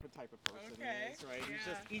type of person he is, right?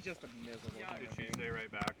 Yeah. He's just a miserable human Did she being. say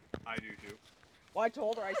right back? I do too. Well, I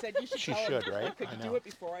told her, I said, you should She tell should, him, right? could I you know. do it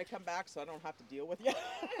before I come back so I don't have to deal with you?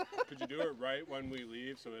 Could you do it right when we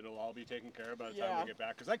leave so it'll all be taken care of by the time Yeah. we get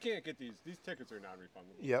back? Because I can't get these tickets are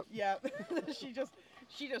non-refundable. Yep. Yeah,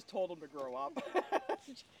 she just told him to grow up.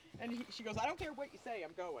 And she goes, I don't care what you say,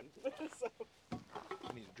 I'm going. So,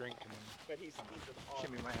 I need a drink. but he's an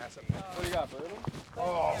awesome. Shimmy my ass up. What do you got, bourbon?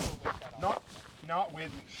 Oh, not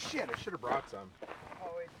with me. Shit, I should have brought some.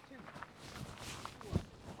 Oh, it's too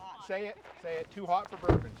hot. Say it. Too hot for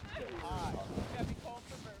bourbon. She said. Hot. Gotta be cold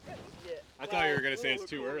for bourbon. Yeah. I thought you were gonna say it's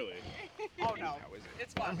too early. Oh no, How is it?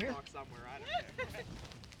 it's 5 I'm here. o'clock somewhere. I don't care.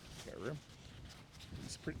 Got room?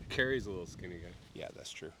 It's pretty. Carrie's a little skinny guy. Yeah,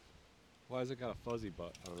 that's true. Why has it got a fuzzy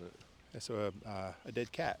butt on it? So a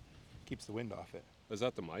dead cat keeps the wind off it. Is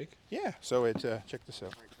that the mic? Yeah. So it check this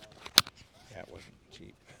out. Yeah, it wasn't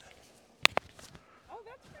cheap. Oh,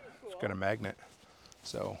 that's pretty cool. It's got a magnet.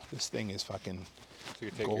 So this thing is fucking. So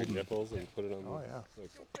you take Golden. your nipples and put it on. Oh the, yeah. Like, You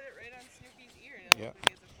can put it right on Snoopy's ear and it'll Yeah. look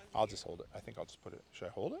like it's a fuzzy I'll ear. just hold it. I think I'll just put it. Should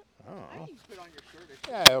I hold it? I don't I know. think you put on your shirt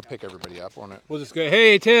or Yeah, it'll pick everybody up, won't it? we'll just go.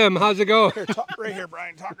 Hey Tim, how's it going? Here, talk right here,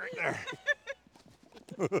 Brian. Talk right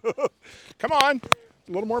there. Come on.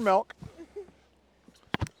 A little more milk.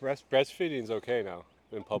 Breastfeeding's okay now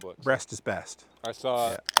in public. Breast is best. I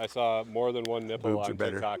saw Yeah. I saw more than one nipple Boobs are on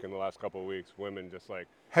better. TikTok in the last couple of weeks. Women just like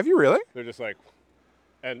Have you really? they're just like,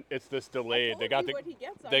 and it's this delayed. They told got you the what he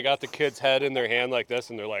gets on they got the his- kid's head in their hand like this,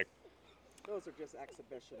 and they're like, Those are just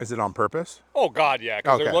exhibitions. Is it on purpose? oh God, yeah,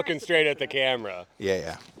 because Okay. they're looking straight at the camera. Yeah,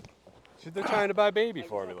 yeah. They're trying to buy baby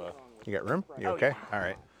formula. You got room? You Oh, okay? All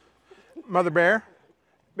right. Mother Bear,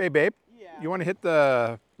 babe, Yeah. you want to hit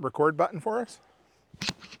the record button for us?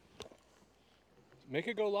 Make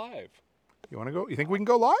it go live. You want to go? You think we can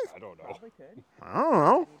go live? I don't know. Probably could. I don't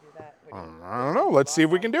know. You do that. I don't know. Let's see if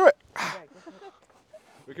we can do it.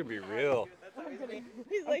 We can be real.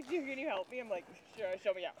 He's like, can you help me? I'm like, sure,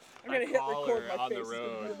 show me out. I'm gonna hit call record her my on the face.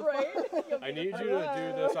 road. Right? I need you to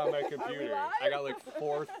do this on my computer. I got like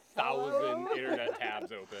 4,000 internet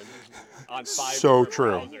tabs open on 5 So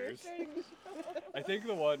different true. browsers. I think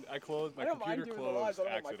the one I closed, my I don't mind computer doing the live, closed but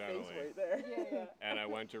I don't want my face accidentally, right there. Yeah. and I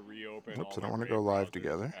went to reopen. Whoops, all I don't my wanna Brave go live browsers,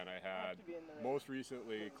 together. And I had to be in the room. most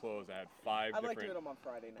recently closed. I had 5 I like doing different them on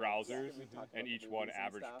Friday nights. browsers, We talk and about each the one movies and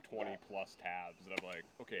averaged stuff. 20 plus tabs. And I'm like,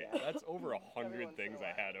 okay, Yeah. that's over 100 Everyone's things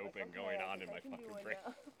I had open going on in my fucking brain.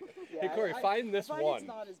 Yeah, Hey Corey, find this I find one. It's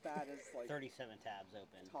not as bad as like 37 tabs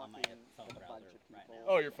open on my talking phone with a bunch browser of right people.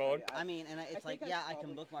 now. Oh, your phone? I mean, and it's think like, I yeah, I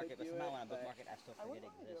can probably bookmark it, could but do somehow it, when I but bookmark it, I still forget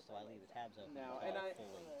it exists, so I leave the tabs open. No, until and I I-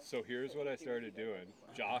 fully. So here's what I started doing.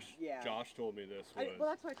 Josh Yeah. told me this well, was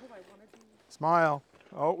that's why I told him I wanted to Smile.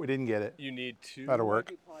 Oh, we didn't get it. you need 2 That'll work.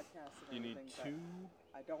 do podcasts and You need everything, 2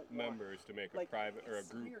 but I don't want, members to make a like, private or a it's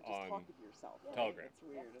group weird just on talking to yourself. right? Telegram. It's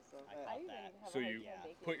weird. It's so I bad. thought even that. have So a you hard time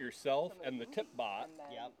making put yourself some, and the like, tip bot and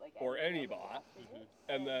then, Yep. like, or add any them bot up.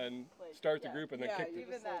 and then Like, start the yeah. group and then Yeah, kick you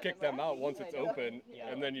Even just, that, like, kick I'm like, them out I once think it's I know. open Yeah.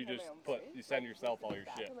 and then you Have my just own put place, you send like, yourself all like your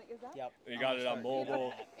back. shit. I'm like, is that? Yep. You I'm got gonna it on start doing mobile,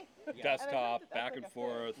 that. Yeah. desktop, that's back like and a thing.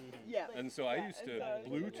 forth. Yeah. And so I Yeah, used and to so I was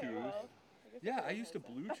like, Bluetooth. well, Yeah, I used to It's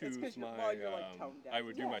 'cause Bluetooth you're, my. well, you're, like, toned down. I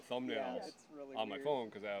would do my thumbnails Yeah, it's really on my weird. phone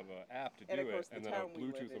because I have an app to And do of it, course, the and then I would town we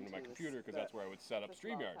live Bluetooth them to my into is computer because the- that's where I would set up It's a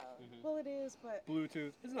small StreamYard. town. Well, it is, but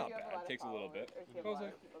Bluetooth is not You have a bad. lot It of takes a little bit. followers, or you I have a was lot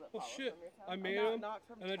like, of people that well, follow shit, from your town. I made not, them, not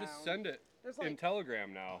from and I just town. send it There's in like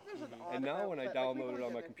Telegram now. there's an odd And now amount, when I but, like, we download it lived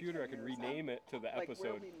on my in it for computer, I can 10 years rename it to the Like, where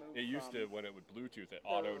episode. we moved It used to from, when it would Bluetooth it,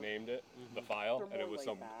 they're- auto named it, the file, they're and it more was laid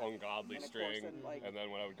some back. ungodly And of course, string. and, like- And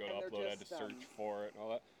then when I would go to and they're upload, I had to just, search for it and all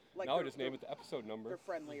that. like Now I they're- just name they're- it the episode number. They're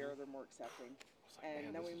friendlier, they're more accepting. It's like, And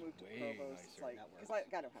man, then this we is moved to way Provost. It's nicer. like, That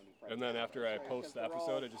because I don't have any friends. And then in after Provost, I right? post 'Cause the they're all-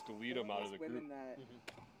 episode, I just delete them out of the these women group. that Mm-hmm.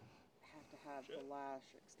 have to have Shit. the lash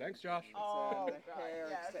Thanks, extensions Josh. Oh, and the God, hair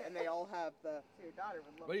yeah, okay. and they all have the So your daughter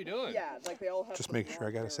would love What are you it. doing? yeah, like they all have Just the making sure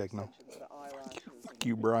I blonde got a hair signal. extensions, the eyelashes, Fuck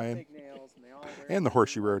you, Brian. big nails, and they all wear And the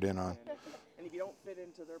horse you makeup, rode in on. And if you don't fit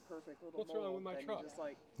into their perfect little What's wrong mold, with my then truck? you're just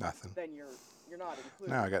like Nothing. then you're not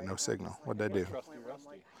included. Now I got right? no And I'm signal. just like, What'd I look do? at the Trusty camera, I'm Rusty.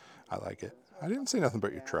 like, I like it. I didn't say nothing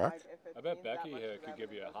about your Yeah. truck. If it I bet means that Becky much to could them,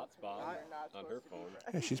 give it you a doesn't hotspot mean they're not on supposed her to be phone. friends.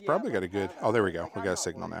 Yeah, she's Yeah, probably but got a good. that- Oh, there we go. like, We I'm got a not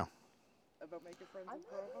signal worried. now. About making friends I in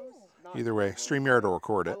Provost. know. Not Either in way, Provost. StreamYard will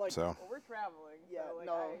record I it. like- So Well, we're traveling, Yeah, so like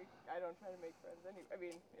no. I don't try to make friends any. I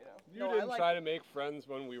mean, you know. You No, I didn't like- try to make friends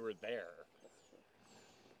when we were there.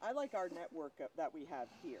 I like our network that we have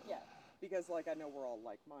here. Yeah. Because like I know we're all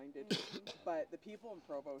like-minded, but the people in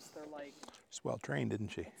Provost, they're like, she's well trained, isn't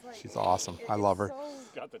she? it's like She's awesome. I it's love her. So,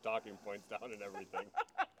 Got the talking points down and everything.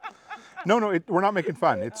 No, we're not making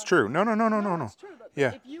fun. It's true. No. It's true.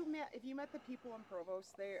 Yeah. If you met the people in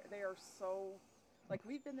Provost, they are so Like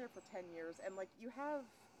we've been there for 10 years, and like you have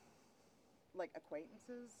like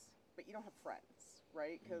acquaintances, but you don't have friends,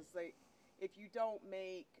 right? Because if you don't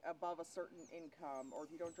make above a certain income, or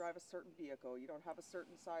if you don't drive a certain vehicle, you don't have a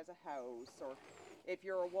certain size of house, or if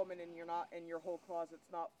you're a woman and you're not, and your whole closet's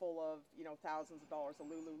not full of, you know, thousands of dollars of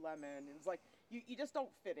Lululemon, it's like you just don't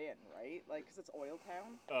fit in, right? Like, because it's oil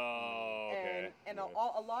town. Oh, okay. And Yeah.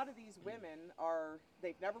 a lot of these women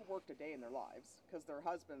they've never worked a day in their lives because their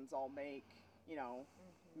husbands all make, you know,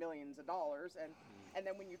 millions of dollars, and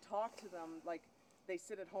then when you talk to them, like they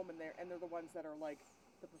sit at home and they're the ones that are like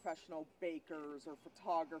the professional bakers or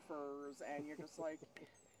photographers, and you're just like,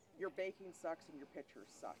 your baking sucks and your pictures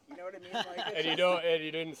suck. You know what I mean? Like, it's And you just- don't, and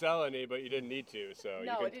you didn't sell any, but you didn't need to, so No, I you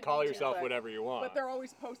can didn't call need to, yourself but- whatever you want. But they're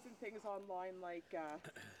always posting things online like,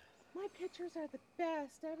 my pictures are the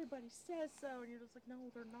best. Everybody says so, and you're just like, no,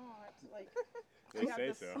 they're not. Like, They we have say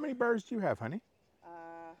this- so. How many bars do you have, honey?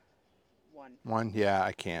 One. One. Yeah,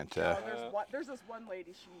 I can't. No, there's this one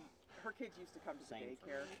lady. Her kids used to come to the Same.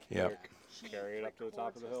 daycare. Yep. She Carry it up to the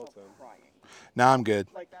top of the hill, records herself Tim. crying. Now I'm good.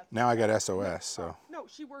 Like that's Now I got SOS. So No,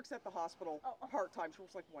 she works at the hospital part time. She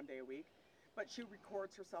works like 1 day a week, but she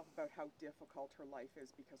records herself about how difficult her life is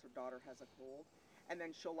because her daughter has a cold, and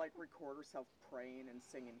then she'll like record herself praying and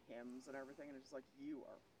singing hymns and everything, and it's just like,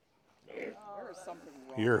 there is something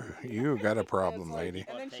wrong. you got a problem, like- lady.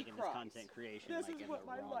 And then she taking this cries. content creation This like is in what the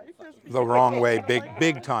my wrong life has fucking- become. The wrong way, I'm big like,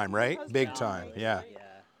 big time, right? Husband Big and time. wife, Yeah. right?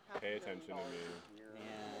 Yeah. Pay attention to me. Yeah.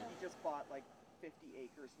 You just bought like 50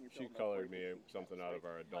 acres and you're She building a colored 40 me feet. something out of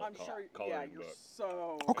our adult I'm sure, yeah, coloring you're book.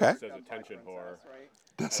 so Okay. It says done by attention whore. princess, right?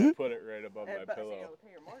 That's And I it. put it right above my but- So you pillow. able to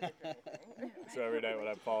pay your mortgage or anything. So every night when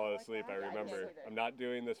I fall Like asleep, I that? Yeah, I remember can't either. I'm not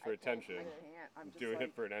doing this for I attention. can't. I'm I'm just doing like,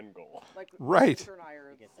 it for an end goal. like Right. My sister and I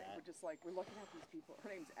are, get that. we're just like, we're looking at these people. Her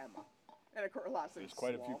name's Emma. And of course, her last name's There's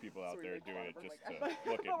quite a few Swamp, people so out we there make doing fun it of her, just like, to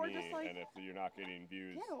look but at we're me, just like, and if you're not getting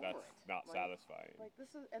views, get over that's it. not Like- satisfying. like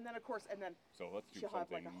this is, and then of course, and then So let's do she'll have,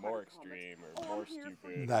 something like, 100 more comments. extreme or Oh, more I'm here for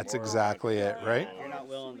stupid. you. That's more exactly it, right? controversial. You're not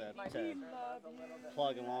willing to we love you.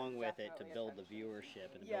 plug along with it to build the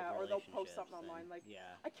viewership and Yeah, build or they'll post relationships, something then- online like,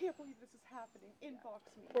 yeah. I can't believe this is happening. Inbox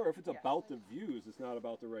me. Or if it's Yeah. about the views, it's not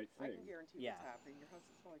about the right I thing. can guarantee Yeah. what's happening. Your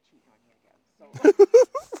husband's probably cheating on you again.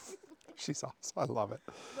 So, She's awesome. I love it.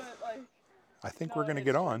 but like, I think no, we're gonna it's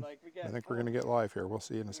get true, on. like, we get, I think we're gonna get live here. We'll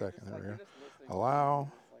see in a you're second. just There like, we you're go. just listening to Allow. it,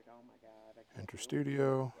 it's like, oh my God, I can't Enter do it. studio.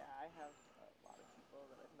 Yeah, I have a lot of people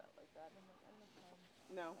that I've met like that, and I'm like, I don't have time.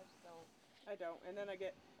 No, I just don't. I don't. And then I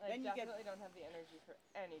get, I then you get, definitely don't have the energy for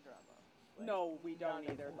any drama. Like, no, we don't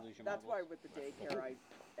none. either. Lose your That's why marbles. with the daycare,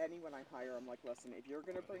 anyone I hire, I'm like, listen, if you're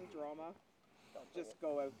gonna bring drama, just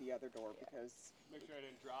go out the other door because Make sure I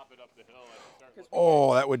didn't drop it up the hill as I start.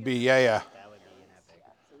 Oh, that would be yeah. That would be an epic.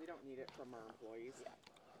 so we don't need it from our employees.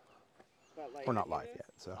 But like, We're not it live is-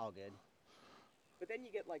 yet, so All good. But then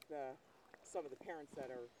you get like some of the parents that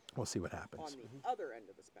are we'll see what on happens. the other end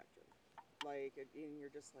of the spectrum, like, and you're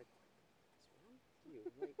just like, what's wrong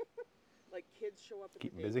with you? Like kids show up at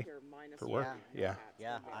Keep the 'em busy daycare minus for their work? cats Yeah. and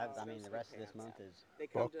Yeah, dogs I and mean the rest of this month sweatpants. is They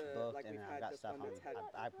come booked. to booked, like and we've I've had got this stuff one that's had.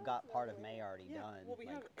 I've got part of May already Yeah, done. well, we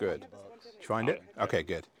like have Good. we have this one books. today. Did you find it? Okay,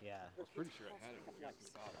 good. Yeah. I was pretty sure I had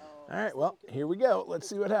it. All right, well, here we go. Let's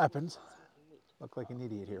see what happens. Look like an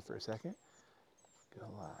idiot here for a second. Go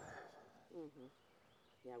live.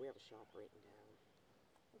 Yeah, we have a shop right in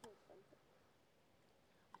town.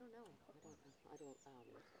 I don't know. I don't.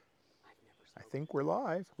 I've never. I think we're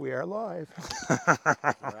live. We are live.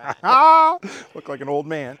 Alright. Ah, look like an old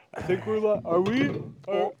man. I think we're live. Are we?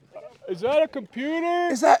 Is that a computer?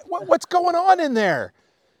 Is that what's going on in there?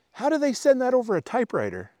 How do they send that over a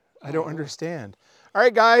typewriter? I don't understand. All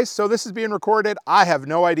right, guys, so this is being recorded. I have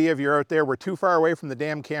no idea if you're out there. We're too far away from the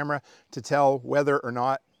damn camera to tell whether or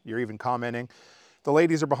not you're even commenting. The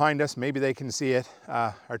ladies are behind us. Maybe they can see it.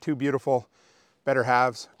 Our two beautiful better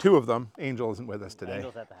halves, two of them. Angel isn't with us today.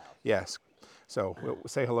 Angel's at the house. Yes. So we'll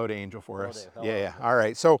say hello to Angel for Will us. do. Yeah, yeah. All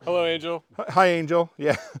right. So Hello, Angel. hi, Angel.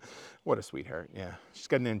 Yeah. What a sweetheart. Yeah. She's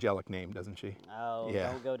got an angelic name, doesn't she? Oh,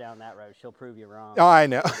 Yeah. don't go down that road. She'll prove you wrong. Oh, I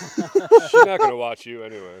know. She's not gonna watch you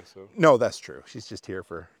anyway, so. No, that's true. She's just here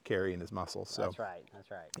for Carrie and his muscles. So That's right. That's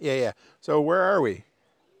right. yeah, yeah. So where are we?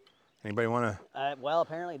 Anybody want to? Well,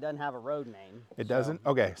 apparently it doesn't have a road name. It so- doesn't.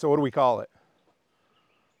 Okay. So what do we call it?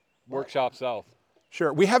 Workshop South.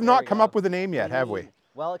 Sure. We have There not we come go. up with a name yet, have we?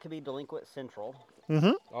 Well, it could be Delinquent Central.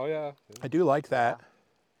 Oh yeah. I do like that.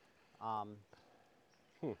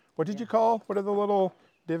 What did you call? What are the little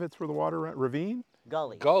divots where the water run? Ravine?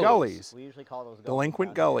 Gully. Gullies. We usually call those gullies. Delinquent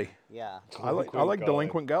down gully. here. Yeah, I like Gully.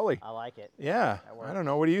 delinquent gully. I like it. Yeah. That I works. don't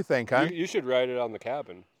know. What do you think, huh? You should write it on the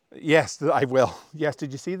cabin. Yes, I will. Yes.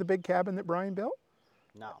 Did you see the big cabin that Brian built?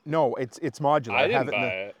 No, it's modular. I didn't have buy in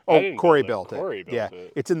it. Oh, I didn't Corey build built it. Corey built yeah,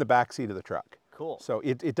 it. it's in the back seat of the truck. Cool. So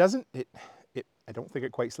it doesn't I don't think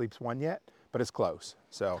it quite sleeps one yet, but it's close.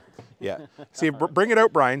 So yeah, see, bring it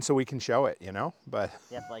out, Brian, so we can show it. You know, but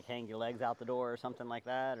You have to like hang your legs out the door or something like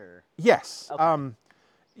that, or. yes, Okay.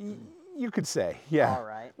 you could say, yeah. All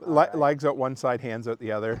right, all right. Legs out one side, hands out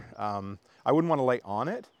the other. I wouldn't want to lay on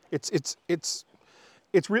it.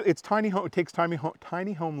 It's really tiny home. It takes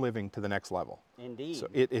tiny home living to the next level. Indeed. So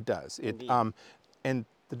it does. Indeed. And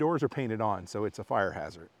the doors are painted on, so it's a fire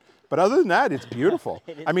hazard. But other than that, it's beautiful.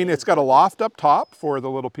 It is I mean, it's got a loft up top for the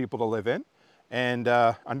little people to live in, and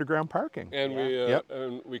underground parking. And Yeah.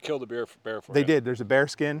 we killed a bear for They you. did. There's a bear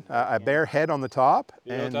skin, a bear head on the top.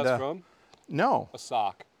 You know and, what that's from? No. A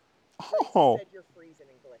sock. Oh. Said you're freezing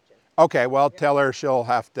and glitching. Okay. Well, tell her she'll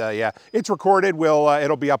have to. Yeah, it's recorded.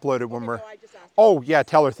 It'll be uploaded when we're. No, I just asked. Oh yeah,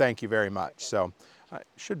 tell her thank you very much. So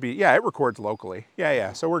should be. Yeah, it records locally.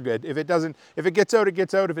 Yeah. So we're good. If it doesn't, if it gets out, it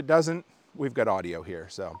gets out. If it doesn't, we've got audio here.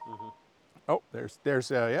 So. Oh, there's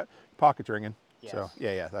yeah, pocket's ringing. So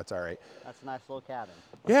Yes. yeah, that's all right. That's a nice little cabin.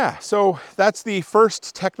 Yeah, so that's the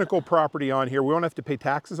first technical property on here. We won't have to pay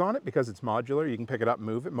taxes on it because it's modular. You can pick it up and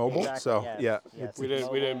move it mobile. Exactly, So yes, yeah, yes. We It's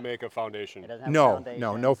didn't mobile. make a foundation. It doesn't have a no,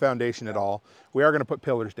 foundation. no foundation at all. We are going to put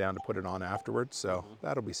pillars down to put it on afterwards, so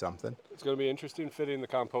that'll be something. It's going to be interesting fitting the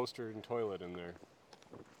composter and toilet in there.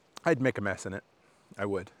 I'd make a mess in it. I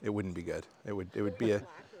would. It wouldn't be good. It'd be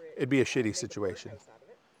a shitty situation.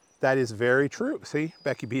 That is very true. See,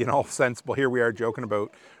 Becky being all sensible. Here we are joking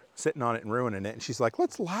about sitting on it and ruining it, and she's like,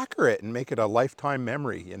 "Let's lacquer it and make it a lifetime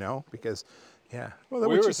memory," you know? Because, yeah. Well, that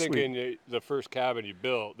We was were just sweet. thinking the first cabin you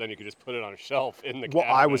built, then you could just put it on a shelf in the Well,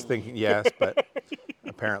 cabin. I was thinking yes, but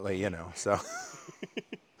apparently, you know. So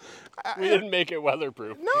We didn't make it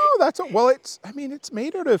weatherproof. no, well. It's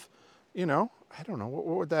made out of, you know, I don't know what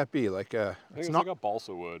would that be like. I think it's like a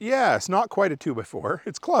balsa wood. Yeah, it's not quite a 2x4.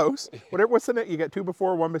 It's close. What's in it? You got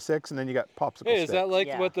 2x4, 1x6, and then you got popsicle Hey, sticks. is that like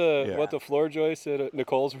Yeah. what the floor joists at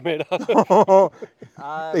Nicole's were made out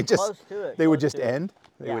of? They just Close to it. they would close just to it. end.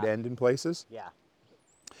 They would Yeah. end in places. Yeah.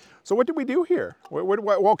 So what did we do here?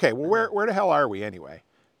 Okay, well where the hell are we anyway?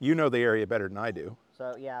 You know the area better than I do.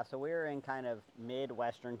 So we're in kind of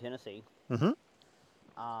midwestern Tennessee. Mhm.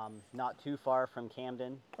 Not too far from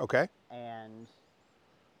Camden, Okay. and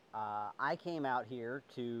I came out here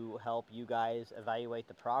to help you guys evaluate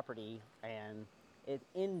the property. And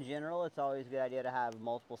in general, it's always a good idea to have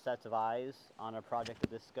multiple sets of eyes on a project of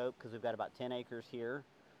this scope because we've got about 10 acres here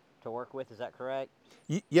to work with. Is that correct?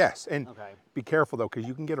 Yes, and Okay. be careful though, because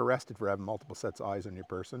you can get arrested for having multiple sets of eyes on your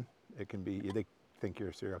person. It can be they think you're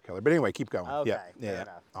a serial killer. But anyway, keep going. Okay, Yeah. fair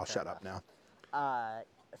enough, I'll fair shut up now.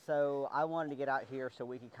 So I wanted to get out here so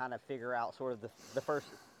we could kind of figure out sort of the first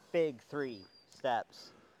big 3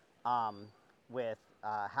 steps with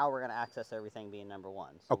how we're going to access everything being number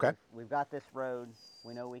 1. So Okay. We've got this road.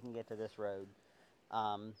 We know we can get to this road.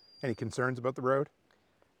 Any concerns about the road?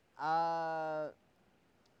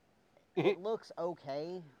 It looks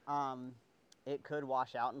okay. It could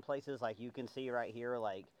wash out in places, like you can see right here.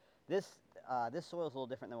 Like this soil is a little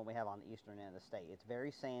different than what we have on the eastern end of the state. It's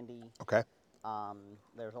very sandy. Okay.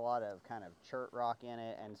 There's a lot of kind of chert rock in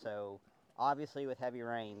it, and so obviously with heavy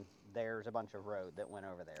rain, there's a bunch of road that went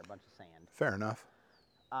over there, a bunch of sand. Fair enough.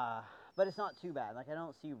 But it's not too bad. Like I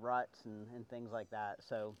don't see ruts and things like that.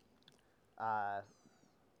 So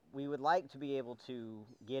we would like to be able to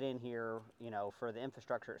get in here, you know, for the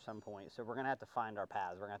infrastructure at some point. So we're gonna have to find our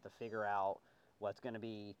paths. We're gonna have to figure out what's gonna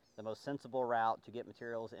be the most sensible route to get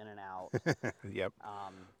materials in and out. Yep.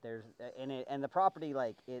 And the property,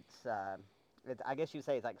 like it's I guess you'd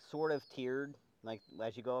say it's like sort of tiered. Like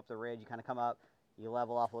as you go up the ridge, you kind of come up, you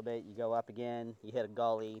level off a little bit, you go up again, you hit a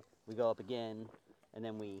gully, we go up again, and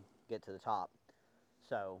then we get to the top.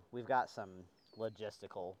 So we've got some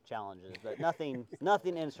logistical challenges, but nothing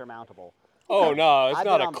insurmountable. Oh no, it's I've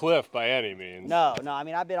not been a on- cliff by any means. No, I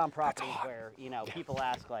mean I've been on properties where, you know, people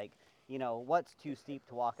ask like, you know, what's too steep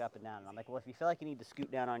to walk up and down? And I'm like, well, if you feel like you need to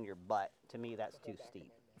scoot down on your butt, to me that's too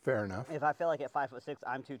steep. Fair enough. If I feel like at 5'6"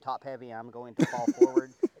 I'm too top heavy and I'm going to fall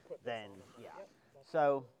forward, then yeah.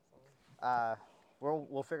 So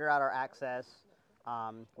we'll figure out our access.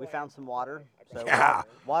 We found some water. So Yeah.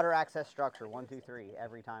 water access structure 1, 2, 3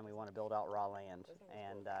 every time we want to build out raw land.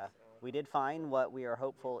 And we did find what we are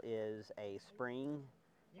hopeful is a spring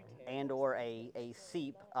and or a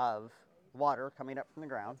seep of water coming up from the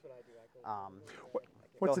ground. What's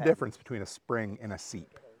Go the ahead. difference between a spring and a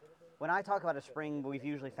seep? When I talk about a spring, we've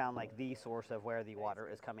usually found like the source of where the water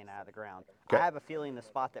is coming out of the ground. Okay. I have a feeling the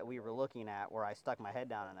spot that we were looking at where I stuck my head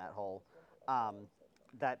down in that hole,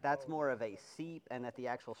 that's more of a seep, and that the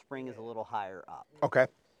actual spring is a little higher up. Okay.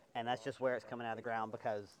 And that's just where it's coming out of the ground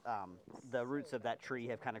because the roots of that tree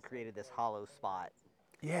have kind of created this hollow spot,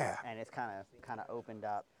 Yeah. and it's kind of opened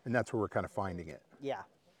up. And that's where we're kind of finding it. Yeah,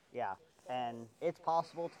 yeah. And it's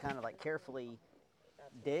possible to kind of like carefully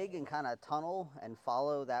dig and kind of tunnel and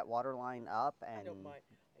follow that water line up and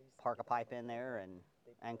park a pipe in there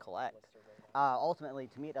and collect. Ultimately,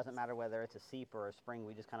 to me, it doesn't matter whether it's a seep or a spring.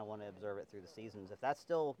 We just kind of want to observe it through the seasons. If that's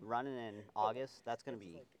still running in August, that's going to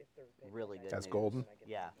be really good. That's news. golden.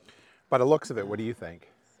 Yeah. By the looks of it, what do you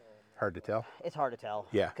think? Hard to tell. It's hard to tell.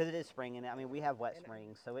 Yeah. Because it is spring, and I mean, we have wet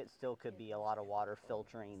springs, so it still could be a lot of water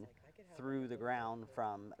filtering through the ground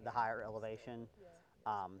from the higher elevation.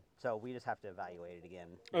 So we just have to evaluate it again.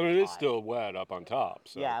 I mean, it is still wet up on top.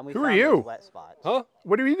 So. Yeah, and we Who are found you? those wet spots. Huh?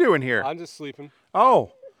 What are you doing here? I'm just sleeping.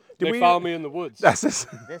 Oh. They found me in the woods. That's just,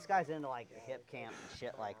 This guy's into like hip camp and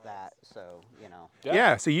shit like that, so you know.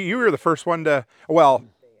 yeah. So you were the first one to, well,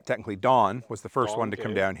 technically Dawn was the first Dawn one to come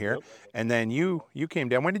came, down here. yep. And then you came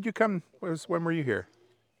down. When did you come? When were you here?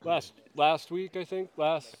 Last week, I think.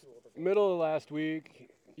 Middle of last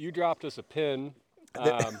week, you dropped us a pin.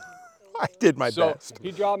 I did my So best.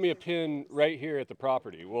 he dropped me a pin right here at the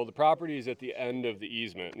property. Well, the property is at the end of the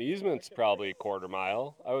easement. The easement's probably a quarter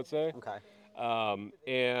mile, I would say. Okay.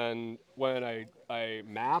 And when I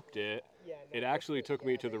mapped it, it actually took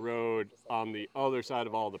me to the road on the other side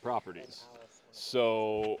of all the properties.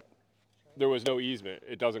 So there was no easement.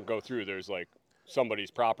 It doesn't go through. There's like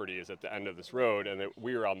somebody's property is at the end of this road, and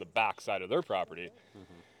we were on the back side of their property.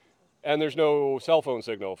 Mm-hmm. And there's no cell phone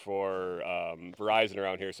signal for Verizon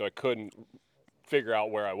around here, so I couldn't figure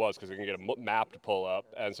out where I was because I couldn't get a map to pull up.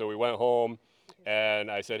 And so we went home, and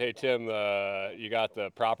I said, hey, Tim, you got the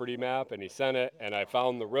property map? And he sent it, and I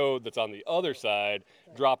found the road that's on the other side,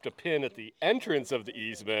 dropped a pin at the entrance of the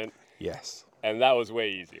easement, Yes. and that was way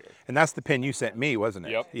easier. And that's the pin you sent me, wasn't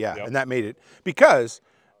it? Yep, Yeah. yep. And that made it, because,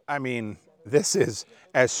 I mean, this is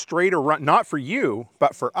as straight a run, not for you,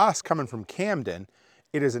 but for us coming from Camden,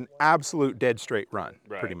 it is an absolute dead straight run,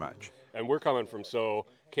 pretty Right. much. And we're coming from, so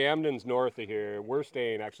Camden's north of here. We're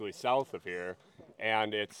staying actually south of here,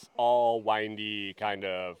 and it's all windy kind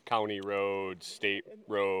of county road, state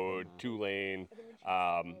road, 2-lane,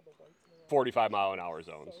 45-mile-an-hour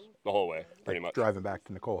zones the whole way, pretty much. Driving back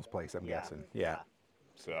to Nicole's place, I'm Yeah. guessing. Yeah.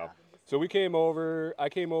 So we came over. I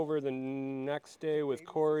came over the next day with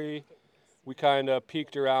Corey. We kind of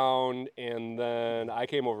peeked around, and then I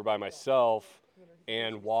came over by myself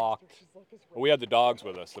and walked. We had the dogs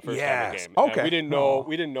with us the first time we Yes. came. And Okay. we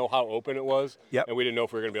didn't know how open it was. Yep. And we didn't know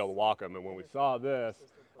if we were going to be able to walk them. And when we saw this,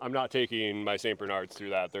 I'm not taking my St. Bernards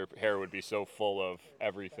through that. Their hair would be so full of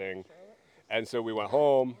everything. And so we went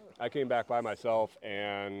home. I came back by myself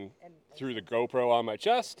and threw the GoPro on my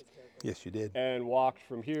chest Yes, you did. and walked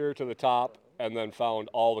from here to the top, and then found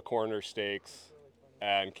all the corner stakes.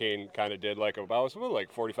 And Kane kind of did like about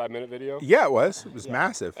 45-minute video. Yeah, it was. It was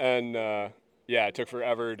massive. And yeah, it took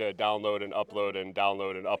forever to download and upload and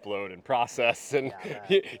download and upload and process. And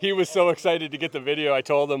he was so excited to get the video. I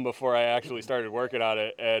told him before I actually started working on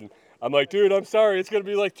it. And I'm like, dude, I'm sorry. It's going to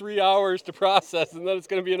be like 3 hours to process, and then it's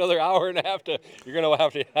going to be another hour and a half you're going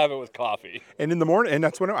to have it with coffee. And in the morning, and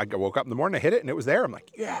that's when I woke up in the morning, I hit it, and it was there. I'm like,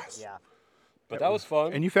 yes. Yeah. But that was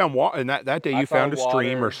fun. And you found water, and that day I you found a found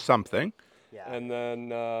stream water. or something. Yeah. And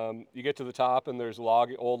then you get to the top, and there's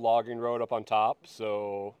old logging road up on top,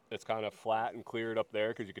 so it's kind of flat and cleared up there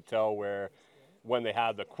because you could tell where, when they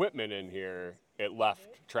had the equipment in here, it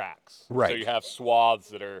left tracks. Right. So you have swaths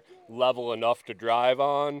that are level enough to drive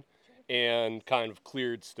on and kind of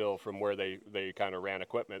cleared still from where they kind of ran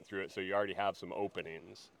equipment through it, so you already have some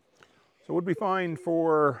openings. So what would we find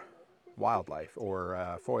for wildlife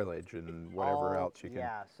or foliage and whatever else you can?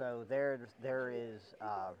 Yeah, so there is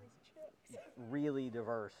really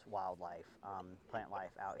diverse wildlife, plant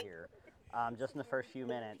life out here. Just in the first few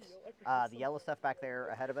minutes, the yellow stuff back there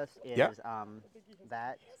ahead of us is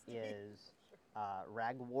that is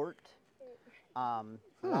ragwort.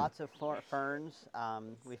 Lots of ferns.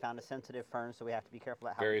 We found a sensitive fern, so we have to be careful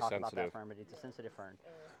about how Very we talk about sensitive. that fern, but it's a sensitive fern.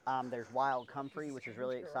 There's wild comfrey, which is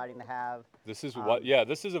really exciting to have. This is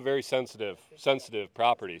this is a very sensitive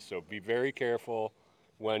property, so be very careful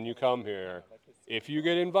when you come here. If you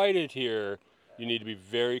get invited here, you need to be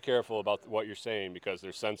very careful about what you're saying because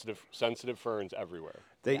there's sensitive ferns everywhere.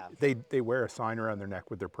 They wear a sign around their neck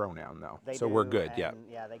with their pronoun though, They so do, we're good. and, Yeah.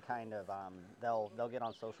 Yeah, they kind of they'll get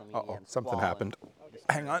on social media. Uh-oh, and something squall happened. and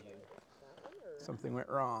Hang on. disparage you. Something went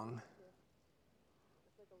wrong.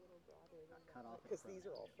 Because these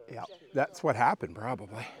are all ferns. Yeah, that's what happened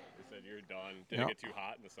probably. You said you're done. Did No. it get too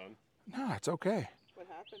hot in the sun? No, it's okay.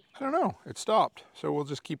 What happened? I don't know. It stopped. So we'll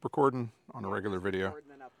just keep recording on a regular video. Record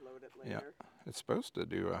and then upload it Yeah. later. It's supposed to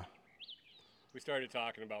do a. We started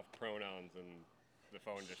talking about pronouns and the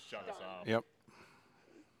phone just shut us off. Yep.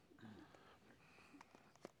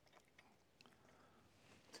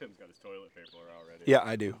 Tim's got his toilet paper already. Yeah,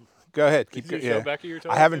 I do. Go ahead. Keep Did you going. show Becky your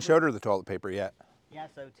toilet I haven't paper? showed her the toilet paper yet. Yeah,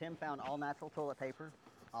 so Tim found all natural toilet paper,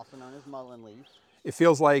 also known as mullein leaves. It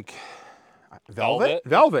feels like velvet. Velvet?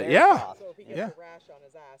 Velvet, Very yeah. soft. So if he gets Yeah. a rash on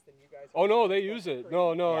his ass, then you guys. Oh no, they use it.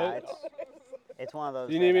 No, no. Yeah, it's one of those.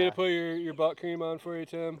 you need that, me to put your butt cream on for you,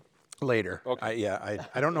 Tim? Later. Okay.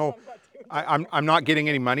 I don't know. I'm not getting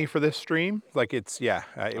any money for this stream. Like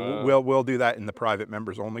we'll do that in the private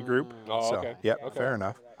members only group. Oh, So okay. yep, Okay. fair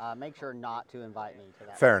enough. Make sure not to invite me to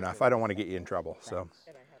that. Fair enough. I don't want to get you in trouble. So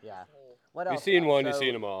Yeah. What You've else? seen one, you've So-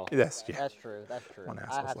 seen them all. that's yeah. That's true. That's true. One ass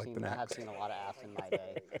I was have like seen. the I have next. seen a lot of ass in my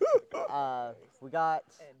day. We got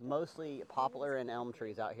mostly poplar and elm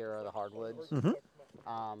trees out here are the hardwoods.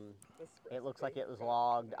 It looks like it was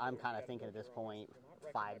logged. I'm kind of thinking at this point,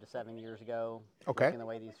 5 to 7 years ago. Okay. Looking the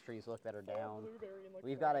way these trees look that are down,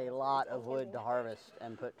 we've got a lot of wood to harvest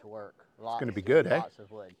and put to work. Lots, gonna be good, eh? Lots of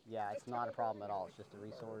wood. Yeah, it's not a problem at all. It's just a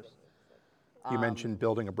resource. You mentioned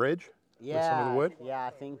building a bridge Yeah, with some of the wood. yeah, I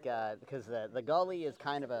think because the gully is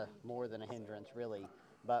kind of a more than a hindrance, really.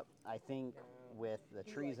 But I think with the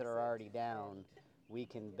trees that are already down, we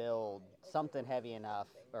can build something heavy enough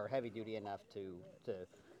or heavy duty enough to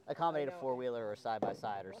accommodate a four-wheeler or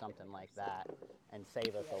side-by-side or something like that, and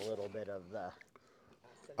save us a little bit of the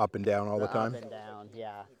Up and down all the time. up and down.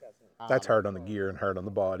 Yeah, That's hard on the gear and hard on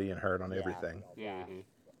the body and hard on everything. yeah.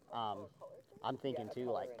 I'm thinking too,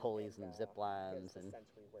 like pulleys and zip lines and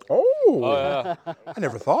Oh, Oh yeah. I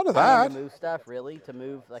never thought of I mean, that. to move stuff, really, to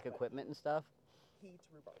move like equipment and stuff.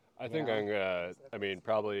 I think I'm gonna. I mean,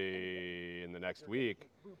 probably in the next week,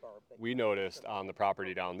 we noticed on the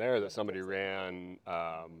property down there that somebody ran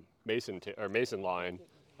mason line,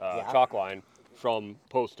 Yeah. chalk line from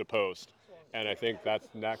post to post, and I think that's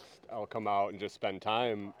next. I'll come out and just spend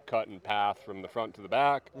time cutting path from the front to the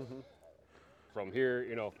back. From here,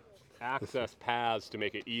 access paths to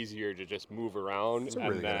make it easier to just move around, That's a and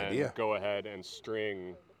really good then idea. go ahead and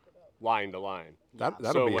string line to line.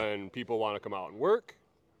 That'll So be when people want to come out and work,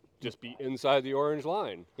 just be inside the orange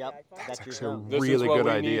line. Yep, that's your actually zone. This is Really what good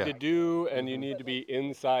we idea. need to do, and you need to be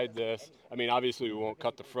inside this. I mean, obviously, we won't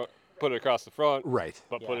cut the front, put it across the front, right.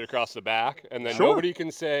 but put Yeah. it across the back, and then Sure. nobody can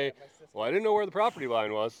say, "Well, I didn't know where the property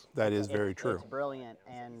line was." That is very true. It's brilliant,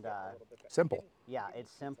 and Simple. yeah,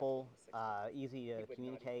 it's simple, easy to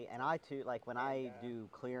communicate. And I too, like when I do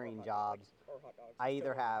clearing jobs, I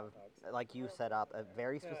either have, like you set up, a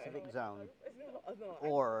very specific zone,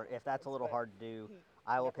 or if that's a little hard to do,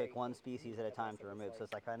 I will pick one species at a time to remove. So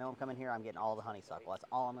it's like, I know I'm coming here, I'm getting all the honeysuckle. That's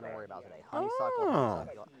all I'm going to worry about today. Honeysuckle,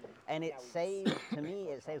 honeysuckle. And it saves, to me,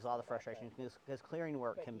 it saves a lot of frustration because clearing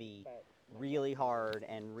work can be really hard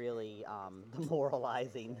and really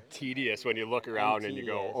demoralizing. Tedious when you look around and you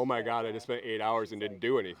go, tedious. "Oh my God, I just spent 8 hours and didn't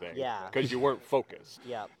do anything." Yeah. Because you weren't focused.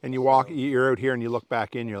 Yep. And you're out here and you look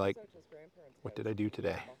back in, you're like, what did I do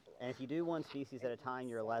today? And if you do one species at a time,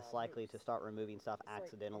 you're less likely to start removing stuff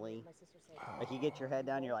accidentally. Like you get your head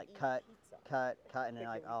down, you're like cut, and then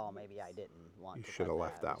you're like, oh, maybe I didn't want You to should cut have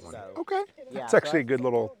left that one. So, Okay. yeah, That's so actually a good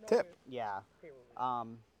little tip. yeah.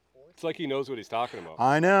 It's like he knows what he's talking about.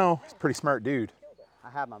 I know. He's a pretty smart dude. I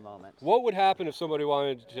have my moments. What would happen if somebody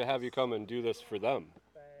wanted to have you come and do this for them?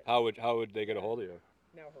 How would they get a hold of you?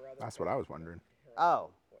 That's what I was wondering. Oh,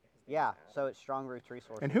 yeah. So it's Strong Roots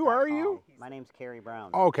Resources. And who are you? My name's Carrie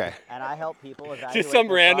Brown. Okay. And I help people evaluate Just some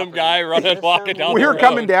their random property. guy running, Just walking some down We the were road.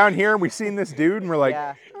 coming down here and we seen this dude and we're like,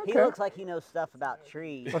 Yeah, he okay. looks like he knows stuff about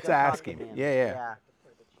trees. Let's Go talk ask to him. Yeah.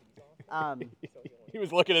 Yeah. He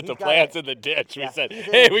was looking at the He's got plants a- in the ditch. We yeah, said, he's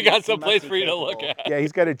in "Hey, a we Jeep, got he some must place be for you to look capable. at." Yeah,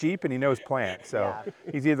 he's got a Jeep and he knows plants. So Yeah.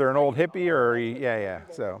 he's either an old hippie or yeah.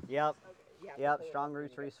 So Yep. Strong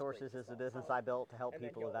Roots Resources is the business I built to help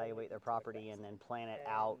people evaluate their property and then plan it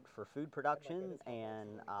out for food production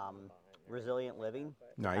and resilient living.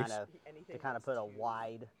 Nice. To kind of put a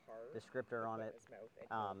wide descriptor on it.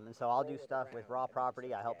 And so I'll do stuff with raw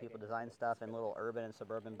property. I help people design stuff in little urban and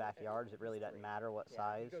suburban backyards. It really doesn't matter what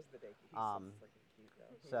size.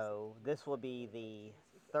 So this will be the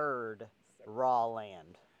third raw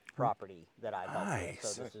land property that I've helped with.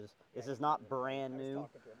 So this is not brand new.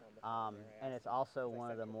 And it's also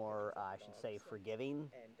one of the more, I should say, forgiving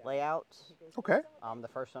layouts. okay. The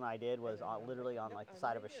first one I did was literally on like the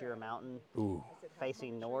side of a sheer mountain Ooh.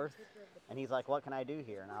 facing north. And he's like, what can I do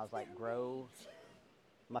here? And I was like, grow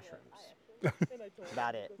mushrooms. That's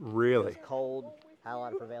about it. It Really? was cold, had a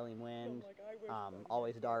lot of prevailing wind,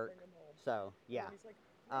 always dark. So yeah,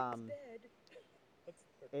 um,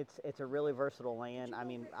 it's a really versatile land. I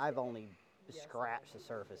mean, I've only scratched the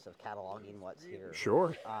surface of cataloging what's here.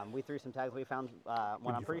 Sure. We threw some tags. We found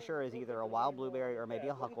one I'm pretty sure is either a wild blueberry or maybe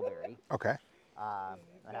a huckleberry. Okay. I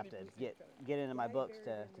have to get into my books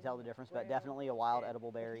to tell the difference, but definitely a wild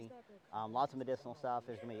edible berry. Lots of medicinal stuff.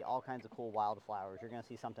 There's gonna be all kinds of cool wildflowers. You're gonna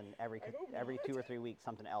see something every 2 or 3 weeks,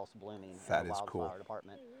 something else blooming That in the is cool. wildflower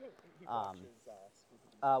department.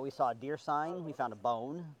 We saw a deer sign. We found a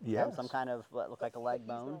bone. Yes. Some kind of what looked like a leg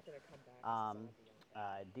bone.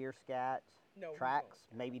 Deer scat tracks,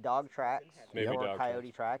 maybe dog tracks, Maybe or dog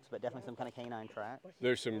coyote tracks, but definitely some kind of canine track.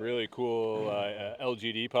 There's some really cool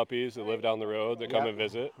LGD puppies that live down the road that come Yep. and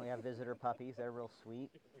visit. We have visitor puppies. They're real sweet.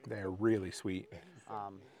 They're really sweet.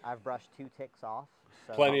 I've brushed 2 ticks off.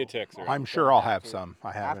 So Plenty of ticks around. I'm sure I'll have some.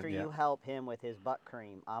 I haven't After yet. you help him with his butt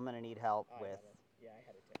cream, I'm gonna need help with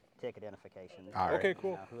tick identification. All right. Okay,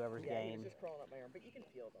 cool. Whoever's game. Just crawling up my arm, but you can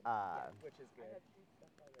feel them, which is good.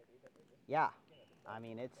 Yeah, I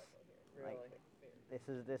mean it's like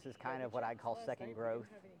this is kind of what I'd call second growth.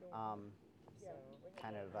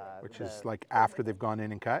 Kind of Which is like after they've gone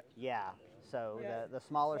in and cut. yeah. So the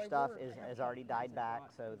smaller stuff is already died back.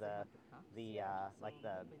 So the like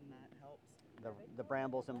the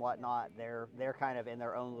brambles and whatnot, they're kind of in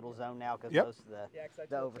their own little zone now because Yep. most of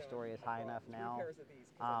the overstory is high enough now.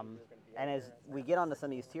 And as we get onto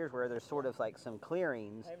some of these tiers where there's sort of like some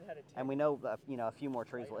clearings, and we know a few more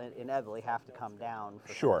trees will inevitably have to come down for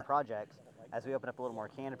some of Sure. the projects. As we open up a little more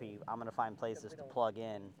canopy, I'm going to find places to plug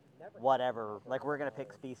in whatever. Like we're going to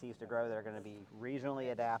pick species to grow that are going to be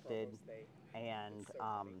regionally adapted, and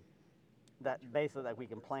that basically like we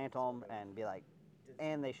can plant them and be like,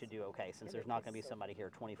 and they should do okay since there's not going to be somebody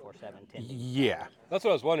here 24/7 tending. Yeah. That's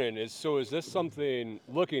what I was wondering is this something,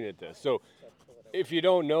 looking at this, so if you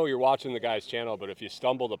don't know, you're watching the guy's channel, but if you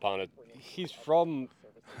stumbled upon it, he's from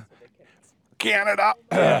Canada.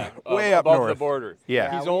 Way up above north. the border.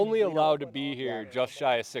 Yeah. He's only allowed to be here just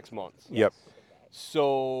shy of 6 months. Yep.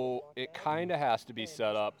 So it kind of has to be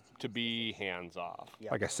set up to be hands off.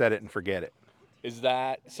 Yep. Like I said it and forget it. Is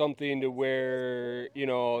that something to where,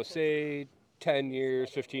 say 10 years,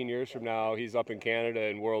 15 years from now, he's up in Canada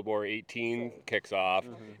and World War 18 kicks off,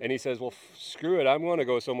 and he says, well, screw it, I'm going to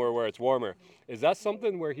go somewhere where it's warmer. Is that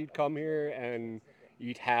something where he'd come here and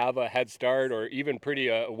you'd have a head start or even pretty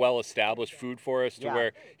well-established food forest to Yeah.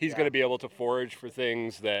 where he's Yeah. going to be able to forage for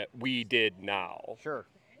things that we did now? Sure,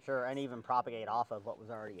 and even propagate off of what was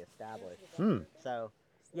already established. So,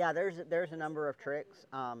 yeah, there's a number of tricks.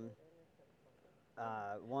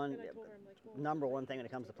 Number one thing when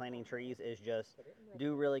it comes to planting trees is just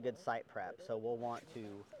do really good site prep. So we'll want to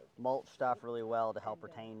mulch stuff really well to help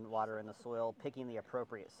retain water in the soil. Picking the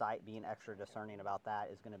appropriate site, being extra discerning about that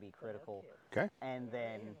is going to be critical. Okay. And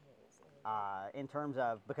then in terms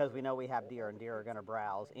of, because we know we have deer and deer are going to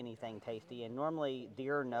browse anything tasty, and normally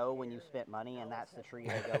deer know when you spent money and that's the tree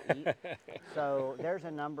they go eat. So there's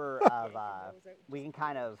a number of, we can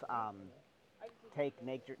kind of take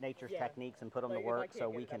nature's techniques and put them to work so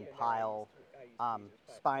we can pile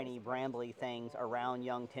spiny, brambly things around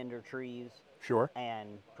young tender trees Sure.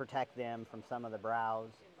 and protect them from some of the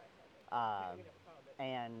browse.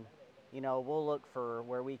 And we'll look for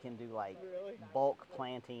where we can do like bulk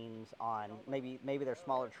plantings on maybe they're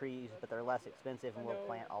smaller trees but they're less expensive, and we'll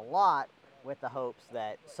plant a lot with the hopes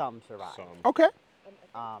that some survive. Okay.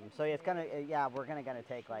 So it's we're gonna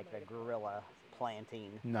take like the guerrilla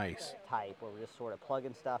planting Nice. type where we're just sort of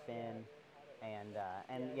plugging stuff in, and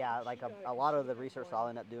like a lot of the research I'll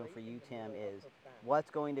end up doing for you, Tim, is what's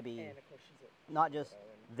going to be not just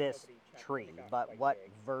this tree, but what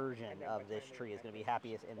version of this tree is going to be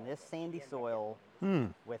happiest in this sandy soil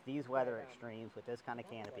with these weather extremes, with this kind of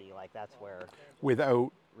canopy. Like that's where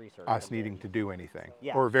Without research us comes needing in. to do anything.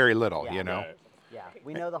 Yeah. Or very little, Yeah. you know? Right. Yeah,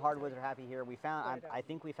 we know the hardwoods are happy here. We found, I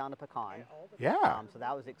think we found a pecan. Yeah. So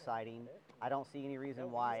that was exciting. I don't see any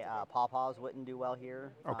reason why pawpaws wouldn't do well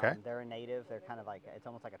here. Okay. They're a native. They're kind of like, it's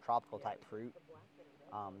almost like a tropical type fruit.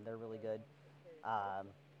 They're really good.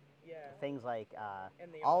 Things like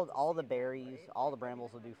all the berries, all the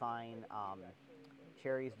brambles will do fine.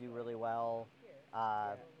 Cherries do really well.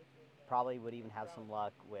 Probably would even have some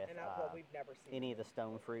luck with any of the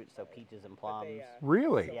stone fruits, so peaches and plums.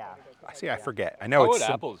 Really? Yeah. See, I forget. I know How it's would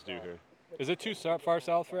apples do here? Is it too far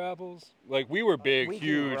south for apples? Like we were big, We can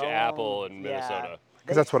huge grow 'em, apple in yeah. Minnesota. 'Cause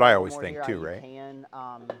They that's what I struggle always more think here. too, You right?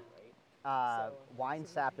 Can. Wine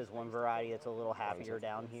sap is one variety that's a little happier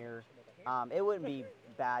down here. It wouldn't be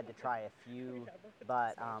bad to try a few,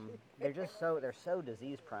 but they're so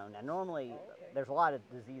disease prone. And normally there's a lot of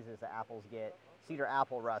diseases that apples get. Cedar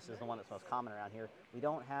apple rust is the one that's most common around here. We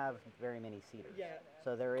don't have very many cedars,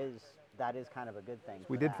 so that is kind of a good thing.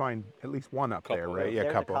 We for did that. find at least one up there, Couple, right? yeah.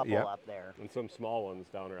 There's a couple yeah. up there. And some small ones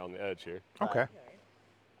down around the edge here. Okay.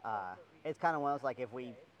 It's kind of one of those, like, if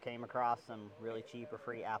we came across some really cheap or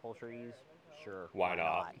free apple trees, sure. Why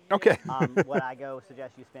not? Okay. Would I go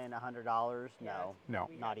suggest you spend $100? No. No.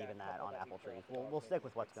 Not even that on apple trees. We'll stick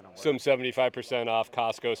with what's going to work. Some 75% off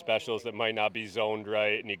Costco specials that might not be zoned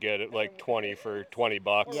right, and you get it like 20 for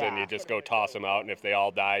 $20, and Yeah. you just go toss them out, and if they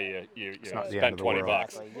all die, you not the end spend of the 20 world.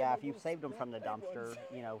 bucks. Exactly. Yeah, if you've saved them from the dumpster,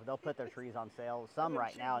 they'll put their trees on sale. Some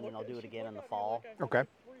right now, and then they'll do it again in the fall. Okay.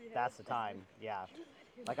 That's the time. Yeah.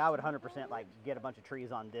 Like, I would 100% like get a bunch of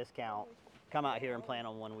trees on discount, come out here and plant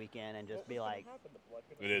on one weekend, and just be like,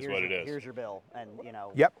 It is here's what it your- is. Here's your bill, and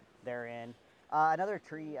Yep. they're in. Another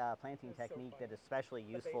tree planting technique that is especially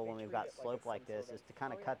useful when we've got slope like this is to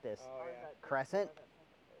kind of cut this crescent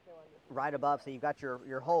right above. So you've got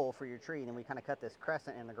your hole for your tree, and then we kind of cut this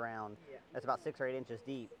crescent in the ground that's about 6 or 8 inches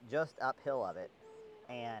deep, just uphill of it.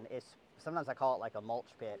 And sometimes I call it like a mulch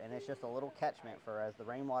pit, and it's just a little catchment for as the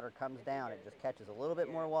rainwater comes down, it just catches a little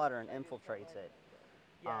bit more water and infiltrates it.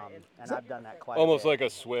 And I've done that quite Almost a bit. like a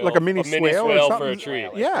swale. Like a mini swale or for a something? tree.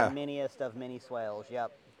 It's Yeah. the miniest of mini swales.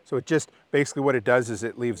 Yep. So it just basically what it does is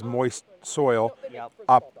it leaves moist soil Yep.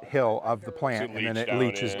 uphill of the plant, To and then leach it down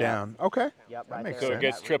leaches in. down. Okay. Yep. That Right makes there So in it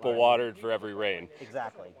gets that triple root watered for every rain.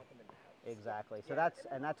 Exactly. So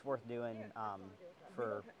that's worth doing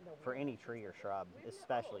for any tree or shrub,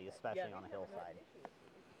 especially on a hillside.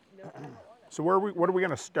 So what are we going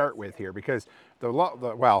to start with here? Because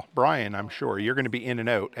well, Brian, I'm sure you're going to be in and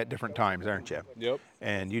out at different times, aren't you? Yep.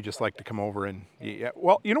 And you just like to come over and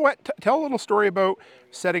well, you know what? Tell a little story about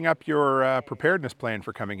setting up your preparedness plan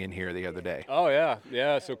for coming in here the other day. Oh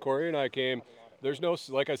yeah. So Corey and I came. There's no,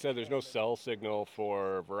 like I said, there's no cell signal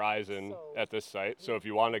for Verizon at this site. So if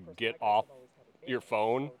you want to get off your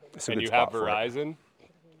phone It's a and good you have spot for it. Verizon,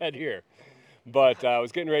 head here. But I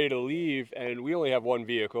was getting ready to leave, and we only have one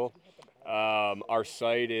vehicle. Our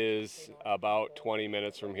site is about 20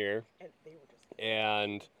 minutes from here,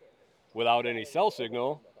 and without any cell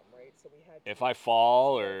signal, if I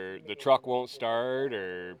fall or the truck won't start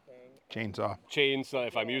or Chainsaw.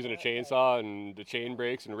 if I'm using a chainsaw and the chain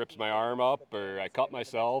breaks and rips my arm up, or I cut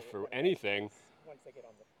myself or anything,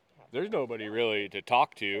 there's nobody really to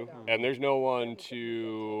talk to, and there's no one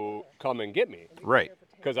to come and get me Right.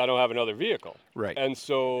 because I don't have another vehicle. Right. And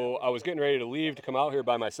so I was getting ready to leave to come out here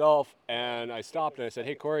by myself, and I stopped and I said,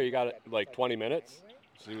 "Hey, Corey, you got like 20 minutes?"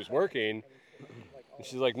 She was working, and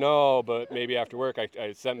she's like, "No, but maybe after work."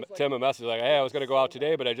 I sent Tim a message like, "Hey, I was going to go out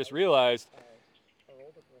today, but I just realized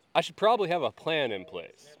I should probably have a plan in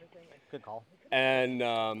place." Good call.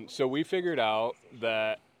 And so we figured out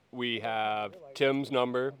that we have Tim's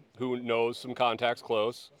number, who knows some contacts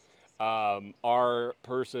close. Our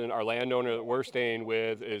landowner that we're staying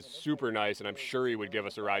with is super nice, and I'm sure he would give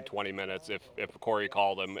us a ride 20 minutes if Corey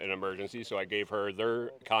called him in an emergency. So I gave her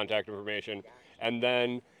their contact information. And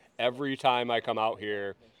then every time I come out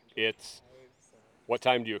here, it's what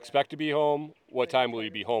time do you expect to be home? What time will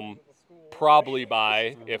you be home? Probably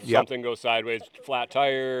by, if something goes sideways, flat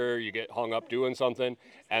tire, you get hung up doing something,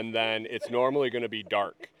 and then it's normally going to be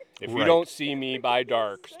dark. If you Right. don't see me by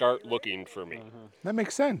dark, start looking for me. That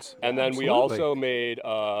makes sense. And then we Absolutely. also made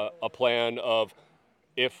a plan of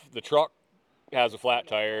if the truck has a flat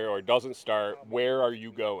tire or doesn't start, where are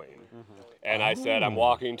you going? And I said, I'm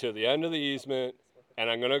walking to the end of the easement, and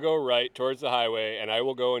I'm going to go right towards the highway, and I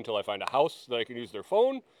will go until I find a house that I can use their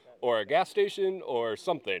phone or a gas station or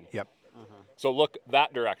something. Yep. So look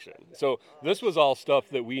that direction. So this was all stuff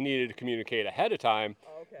that we needed to communicate ahead of time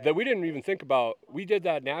that we didn't even think about. We did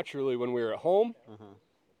that naturally when we were at home,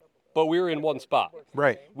 but we were in one spot.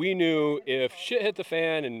 Right. We knew if shit hit the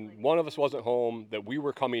fan and one of us wasn't home, that we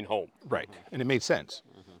were coming home. Right. And it made sense.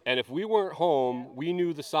 And if we weren't home, we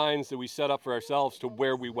knew the signs that we set up for ourselves to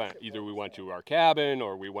where we went. Either we went to our cabin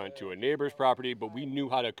or we went to a neighbor's property, but we knew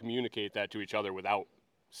how to communicate that to each other without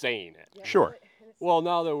saying it. Sure. Well,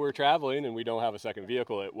 now that we're traveling and we don't have a second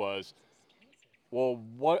vehicle, it was, well,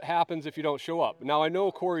 what happens if you don't show up? Now, I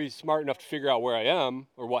know Corey's smart enough to figure out where I am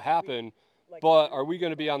or what happened, but are we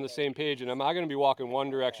going to be on the same page? And am I going to be walking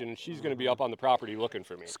one direction and she's going to be up on the property looking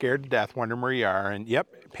for me? Scared to death, wondering where you are, and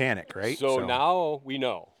panic, right? So now we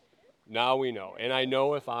know. Now we know. And I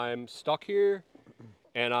know if I'm stuck here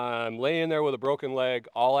and I'm laying there with a broken leg,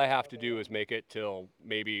 all I have to do is make it till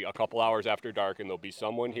maybe a couple hours after dark, and there'll be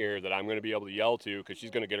someone here that I'm going to be able to yell to because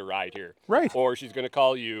she's going to get a ride here. Right. Or she's going to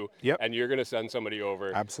call you, Yep. and you're going to send somebody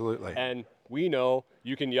over. Absolutely. And we know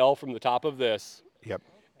you can yell from the top of this, Yep.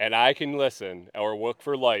 and I can listen or look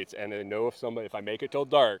for lights, and I know if I make it till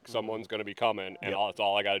dark, someone's going to be coming, and Yep. that's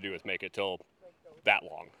all I got to do is make it till that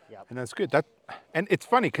long. And that's good. And it's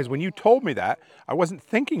funny because when you told me that, I wasn't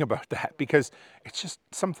thinking about that because it's just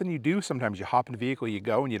something you do sometimes. You hop in a vehicle, you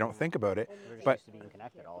go, and you don't think about it. We're just But used to being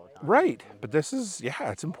connected all the time. right. But this is,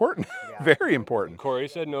 it's important. Yeah. Very important. Corey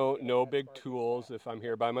said no big tools if I'm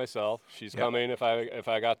here by myself. She's Yep. coming if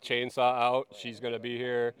I got chainsaw out. She's gonna be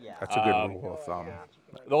here. Yeah. That's a good rule of thumb.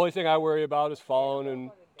 The only thing I worry about is falling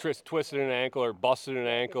and twisting an ankle or busting an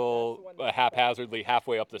ankle haphazardly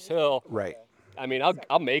halfway up this hill. Right. I mean,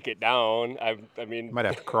 I'll make it down. I mean, You might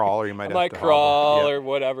have to crawl or you might I have might to crawl hobble. Yep. or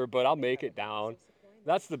whatever, but I'll make it down.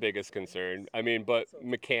 That's the biggest concern. I mean, but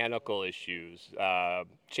mechanical issues,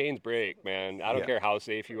 chains break, man. I don't Yeah. care how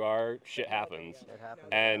safe you are, shit happens. It happens.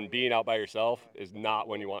 And being out by yourself is not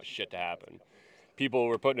when you want shit to happen. People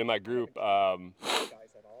were putting in my group,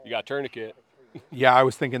 you got a tourniquet. Yeah, I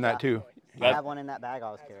was thinking that too. I have one in that bag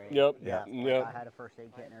I was carrying. Yep. Yeah. Yep. I had a first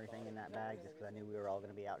aid kit and everything in that bag just because I knew we were all going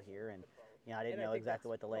to be out here, and I didn't know exactly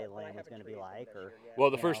what the lay of the land was going to be like. Or Well,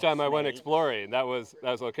 the first time I went snakes. exploring, that was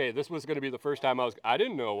okay. This was going to be the first time I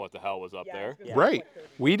didn't know what the hell was up there. Yeah. Right.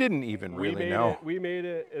 We didn't even really know. We made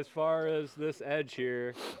it as far as this edge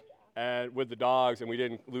here, and with the dogs, and we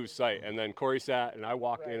didn't lose sight. And then Corey sat, and I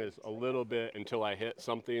walked in as a little bit until I hit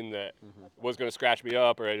something that was going to scratch me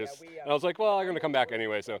up, and I was like, well, I'm going to come back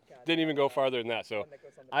anyway. So didn't even go farther than that. So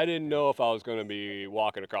I didn't know if I was going to be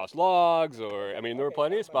walking across logs, or I mean, there were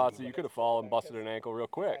plenty of spots that you could have fallen, busted an ankle real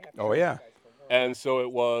quick. Oh, yeah. And so it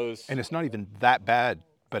was. And it's not even that bad,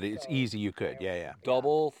 but it's easy you could. Yeah.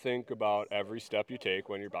 Double think about every step you take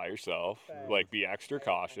when you're by yourself. Like, be extra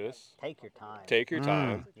cautious. Take your time. Take your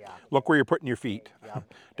time. Yeah. Look where you're putting your feet.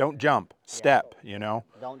 Yep. Don't jump. Step,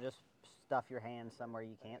 Don't just stuff your hands somewhere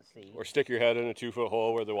you can't see. Or stick your head in a 2-foot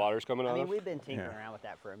hole where the water's coming out I mean, of. we've been tinkering around with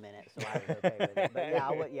that for a minute, so I was okay with it.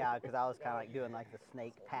 But yeah, because I was kind of like doing like the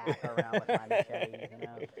snake path around with my machete,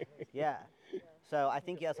 Yeah. So I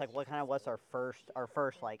think yes, like what's our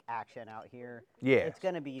first like action out here? Yeah. It's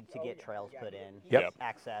gonna be to get trails put in. Yep.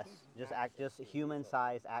 Access, just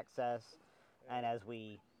human-sized access, and as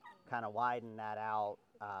we kind of widen that out,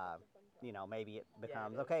 maybe it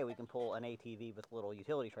becomes okay. We can pull an ATV with a little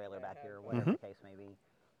utility trailer back here, whatever the case may be.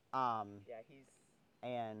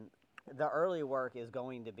 And the early work is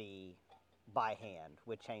going to be by hand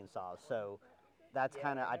with chainsaws. So that's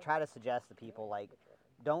kind of I try to suggest to people like.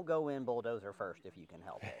 Don't go in bulldozer first if you can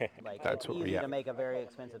help it. Like That's it's what- easy yeah. to make a very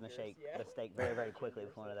expensive mistake very, very quickly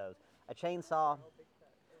with one of those. A chainsaw,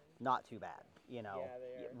 not too bad.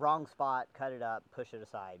 Wrong spot, cut it up, push it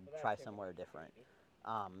aside, try somewhere different.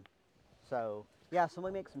 So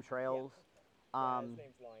we make some trails.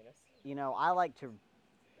 I like to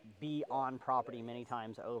be on property many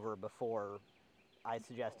times over before I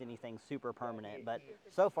suggest anything super permanent. But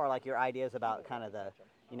so far, like your ideas about kind of the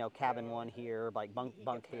cabin one here, like bunk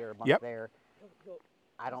here, bunk Yep. there.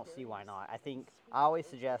 I don't see why not. I think I always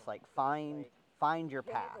suggest like find your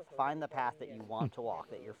path. Find the path that you want to walk,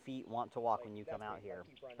 that your feet want to walk when you come out here,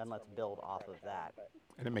 and let's build off of that.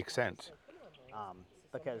 And it makes sense.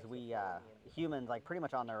 Because we humans, like pretty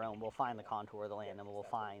much on their own, will find the contour of the land and we'll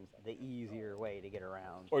find the easier way to get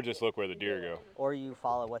around. Or just look where the deer go. Or you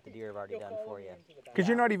follow what the deer have already done for you. Because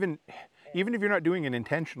you're not even if you're not doing it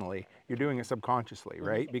intentionally, you're doing it subconsciously,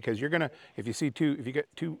 right? Because you're gonna, if you get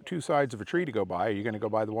two sides of a tree to go by, you're gonna go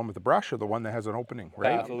by the one with the brush or the one that has an opening,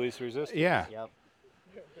 right? Path of least resistance. Yeah. Yep.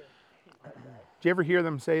 Do you ever hear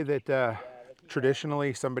them say that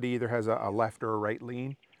traditionally somebody either has a left or a right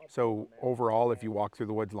lean? So overall, if you walk through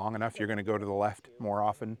the woods long enough, you're going to go to the left more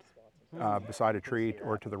often beside a tree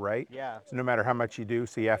or to the right. Yeah. So no matter how much you do,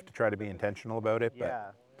 so you have to try to be intentional about it. But, Yeah.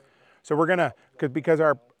 so we're going to, because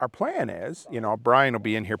our plan is, Brian will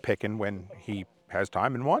be in here picking when he has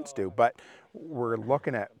time and wants to, but we're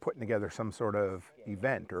looking at putting together some sort of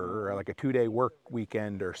event or like a 2-day work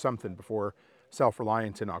weekend or something before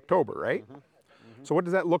Self-Reliance in October, right? So what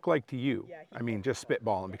does that look like to you? I mean, just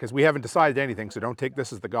spitballing, because we haven't decided anything, so don't take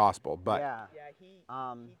this as the gospel, but Yeah.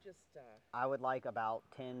 I would like about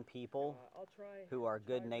 10 people who are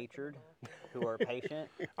good-natured, who are patient,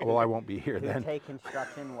 well, I won't be here who then. take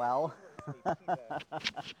instruction well,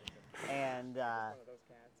 and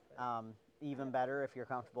even better if you're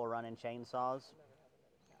comfortable running chainsaws,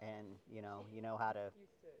 and you know how to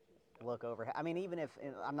look over. I mean, even if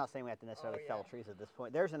I'm not saying we have to necessarily fell trees at this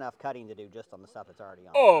point. There's enough cutting to do just on the stuff that's already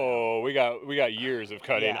on. Oh, we got years of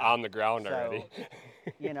cutting Yeah. on the ground So, already.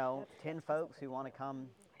 10 folks who want to come,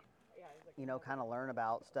 kind of learn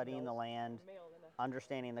about studying the land,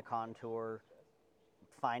 understanding the contour,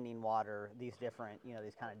 finding water, these different,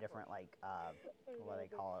 these kind of different, like, what do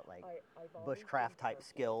they call it, like bushcraft type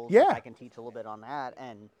skills. Yeah. I can teach a little bit on that,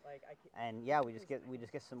 and yeah, we just get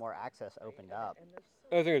some more access opened up.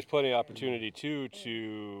 I think there's plenty of opportunity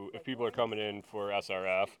too if people are coming in for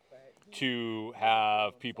SRF, to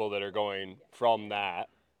have people that are going from that.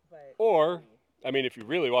 Or, I mean, if you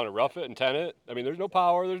really want to rough it and tent it, I mean, there's no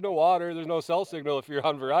power, there's no water, there's no cell signal if you're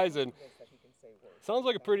on Verizon. Sounds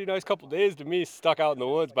like a pretty nice couple days to me, stuck out in the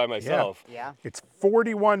woods by myself. Yeah. It's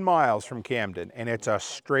 41 miles from Camden, and it's a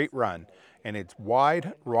straight run. And it's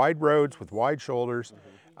wide roads with wide shoulders.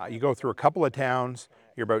 You go through a couple of towns.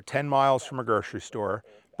 You're about 10 miles from a grocery store,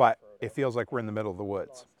 but it feels like we're in the middle of the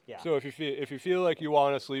woods. Yeah. So if you feel like you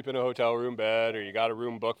want to sleep in a hotel room bed, or you got a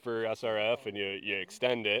room booked for SRF and you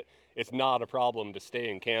extend it, it's not a problem to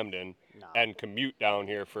stay in Camden and commute down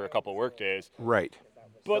here for a couple work days. Right.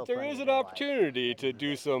 But Still there is plenty an of daylight. opportunity to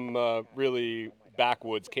do some really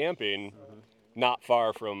backwoods camping, not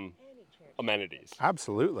far from amenities.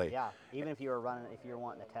 Absolutely. Yeah, even if you're wanting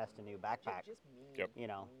to test a new backpack, Yep.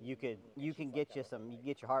 you can get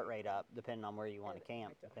your heart rate up depending on where you want to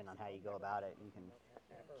camp, depending on how you go about it. You can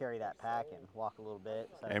carry that pack and walk a little bit,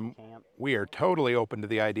 set up And camp. we are totally open to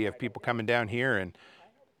the idea of people coming down here and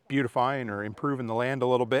beautifying or improving the land a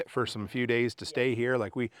little bit for some few days to stay here.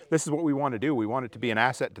 This is what we want to do. We want it to be an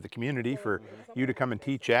asset to the community, for you to come and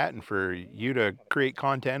teach at, and for you to create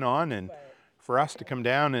content on, and for us to come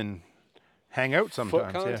down and hang out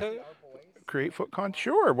sometimes. Foot content? Yeah. Create foot content,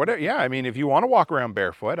 sure. Whatever. Yeah, I mean, if you want to walk around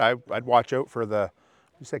barefoot, I'd watch out for the.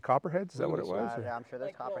 You say copperheads? Is that what it was? or- I'm sure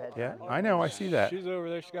there's copperheads. Yeah, around I know. I see that. She's over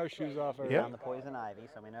there. She's got her shoes off. Already. Yeah. Around the poison ivy,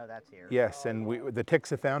 so we know that's here. Yes, and the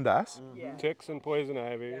ticks have found us. Ticks and poison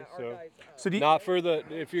ivy. So So do you, not for the.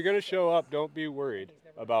 If you're gonna show up, don't be worried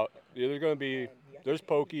about. There's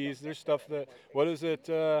pokies. There's stuff that. What is it?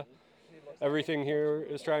 Everything here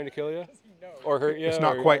is trying to kill you, or hurt you. it's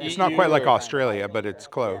not or quite. eat It's not you, quite like or- Australia, but it's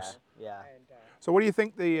close. Yeah. So what do you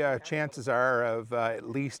think the chances are of at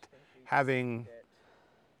least having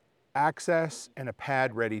access and a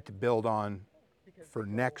pad ready to build on for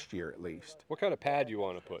next year at least? What kind of pad you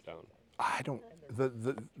want to put down? I don't,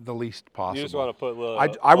 the least possible. You just want to put little.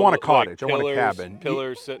 I want a cottage. I want a pillars- cabin.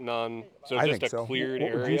 Pillars sitting on. So I just think a so. cleared What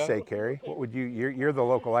area. would you say, Carrie? What would you, you're the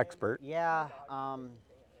local expert. Yeah.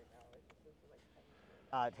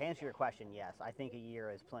 To answer your question, yes, I think a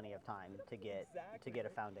year is plenty of time to get a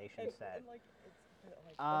foundation set.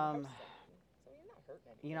 I've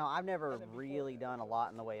never really done a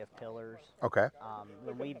lot in the way of pillars. Okay.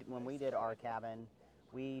 When we did our cabin,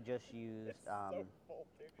 we just used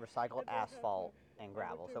recycled asphalt and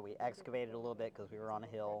gravel. So we excavated a little bit because we were on a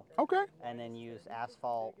hill, Okay. and then used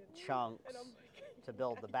asphalt chunks to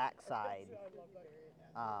build the backside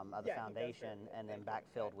of the foundation, and then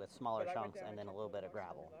backfilled with smaller chunks and then a little bit of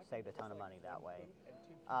gravel. Saved a ton of money that way.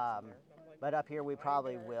 But up here we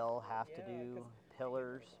probably will have to do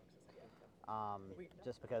pillars,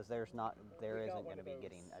 just because there isn't going to be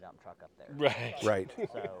getting a dump truck up there. Right. Right.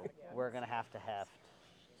 So we're going to have to heft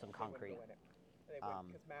some concrete.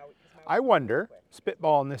 I wonder,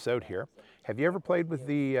 spitballing this out here, have you ever played with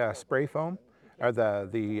the spray foam or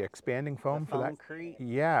the expanding foam for that? Concrete.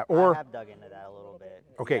 Yeah. I Or have dug into that a little bit.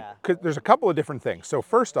 okay, Yeah. 'cause there's a couple of different things. So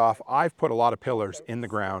first off, I've put a lot of pillars in the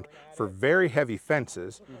ground for very heavy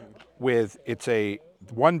fences. With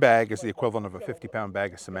one bag is the equivalent of a 50-pound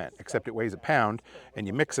bag of cement, except it weighs a pound, and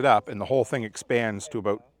you mix it up, and the whole thing expands to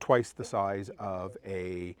about twice the size of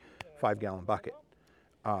a 5-gallon bucket.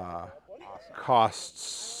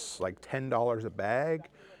 Costs like $10 a bag,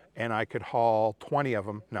 and I could haul 20 of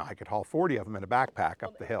them. No, I could haul 40 of them in a backpack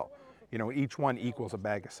up the hill. Each one equals a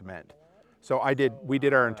bag of cement. So we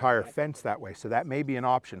did our entire fence that way. So that may be an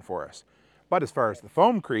option for us. But as far as the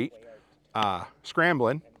foamcrete,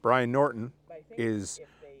 Scramblin', Brian Norton, is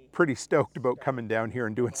pretty stoked about coming down here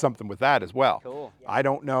and doing something with that as well. Cool. I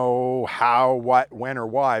don't know how, what, when, or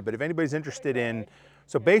why, but if anybody's interested in,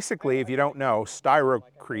 so basically, if you don't know,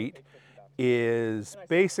 Styrocrete is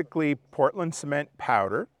basically Portland cement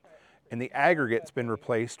powder, and the aggregate's been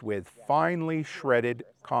replaced with finely shredded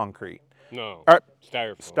concrete. No. Or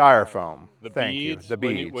Styrofoam. Styrofoam. The Thank beads. you. The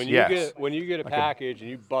beads. When yes. you get a package and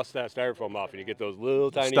you bust that styrofoam off and you get those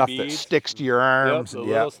little tiny Stuff beads. that sticks to your Yep, arms. the and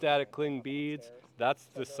little static cling beads. That's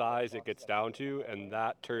the size it gets down to, and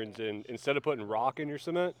that turns in. Instead of putting rock in your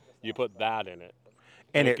cement, you put that in it.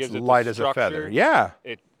 And it it's gives it the light as a feather. structure. Yeah.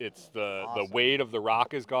 It's the Awesome. weight of the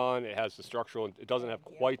rock is gone. It has the structural. It doesn't have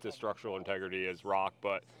quite the structural integrity as rock,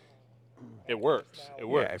 but it works. It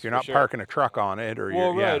works. Yeah, if you're for not sure. parking a truck on it or Well,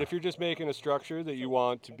 you're, right. yeah. If you're just making a structure that you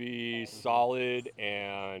want to be solid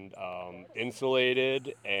and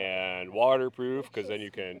insulated and waterproof, because then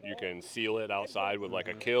you can seal it outside with like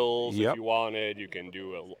a Kills Yep. if you wanted. You can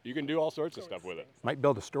do all sorts of stuff with it. Might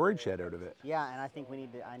build a storage shed out of it. Yeah, and I think we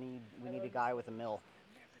need a guy with a mill.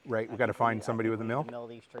 Right, I we got to think find need- I somebody think with a we need mill. to mill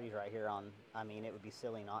these trees right here on. I mean, it would be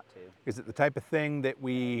silly not to. Is it the type of thing that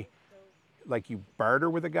we, like you barter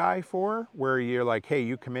with a guy for, where you're like, hey,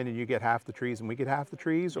 you come in and you get half the trees and we get half the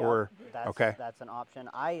trees, Yep, or, that's, okay. that's an option.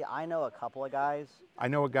 I know a couple of guys. I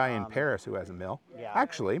know a guy in Paris who has a mill. Yeah.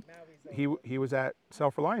 Actually, he was at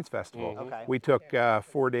Self-Reliance Festival. Okay. We took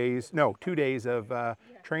 2 days of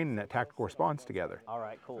training at Tactical Response together. All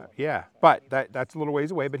right, cool. Yeah, but that's a little ways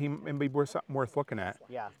away, but he may be something worth looking at.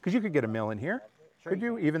 Yeah. Because you could get a mill in here, Sure could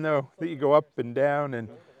you you? Even though that you go up and down, and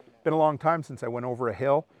it's been a long time since I went over a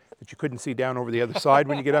hill that you couldn't see down over the other side.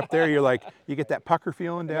 When you get up there, you're like, you get that pucker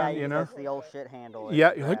feeling down, yeah, you know? That's the old shit handle. that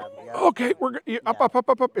Yeah, you you're like, grab, yeah. okay, we're up, up, up,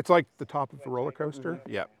 up, up. It's like the top of a roller coaster.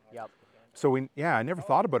 Yeah. Yep. So I never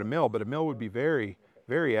thought about a mill, but a mill would be very,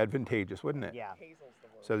 very advantageous, wouldn't it? Yeah.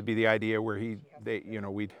 So it'd be the idea where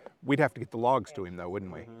we'd have to get the logs to him though,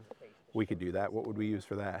 wouldn't we? We could do that. What would we use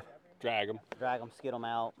for that? Drag them. Drag them, skid them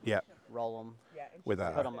out, Yeah, roll them, with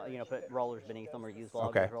put a them, put rollers beneath them, or use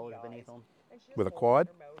logs Okay. as rollers beneath them. with a quad,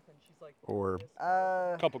 or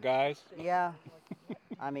Couple guys. Yeah.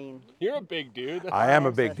 I mean, You're a big dude. I am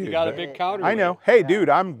a big dude. You got a but big counter. I know. weight. Hey, Yeah. dude,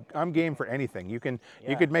 I'm game for anything. You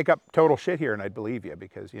Yeah. could make up total shit here, and I'd believe you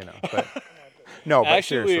because But no, but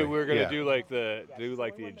Actually, seriously, we're gonna yeah. do like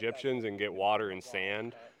the Egyptians and get water and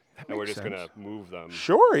sand, and we're makes just gonna sense. move them,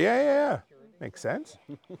 Sure, yeah. Makes sense.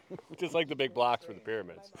 just like the big blocks for the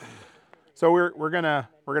pyramids. So we're gonna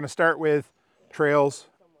start with trails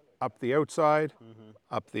up the outside,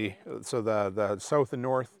 up the south and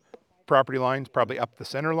north property lines, probably up the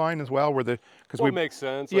center line as well, because Well, it makes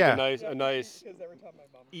sense. Like Yeah. a nice,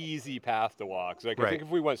 easy path to walk. 'Cause, like I Right. think if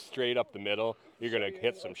we went straight up the middle, you're gonna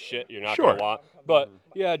hit some shit you're not Sure. gonna want. But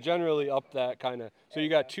yeah, generally up that kind of. So you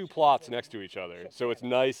got two plots next to each other, so it's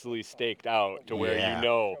nicely staked out to where Yeah. you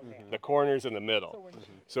know the corners in the middle.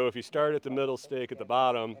 So if you start at the middle stake at the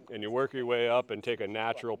bottom and you work your way up and take a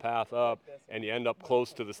natural path up, and you end up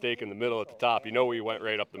close to the stake in the middle at the top, you know you went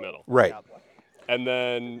right up the middle. right. And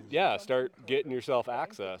then start getting yourself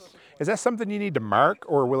access. Is that something you need to mark,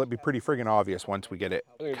 or will it be pretty friggin' obvious once we get it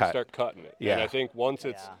I think you cut? start cutting it. Yeah. And I think once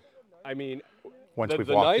it's, Yeah. I mean, Once we've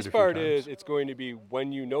the walked nice it a few part times. is it's going to be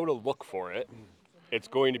when you know to look for it, it's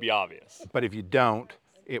going to be obvious. But if you don't,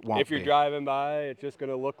 it won't. If you're be. driving by, it's just going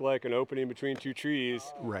to look like an opening between two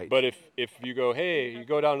trees. Right. But if you go, hey, you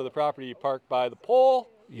go down to the property, you park by the pole,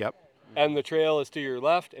 Yep. and the trail is to your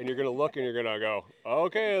left, and you're going to look and you're going to go,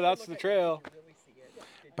 okay, that's the trail.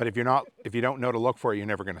 But if you don't know to look for it, you're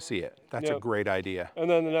never going to see it. That's a Yep. great idea. And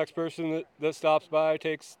then the next person that stops by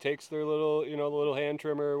takes their little the little hand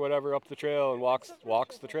trimmer or whatever up the trail and walks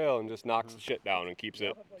the trail and just knocks the shit down and keeps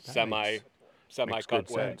it semi Makes cut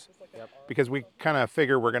good way. sense. Because we kind of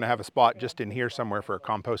figure we're going to have a spot just in here somewhere for a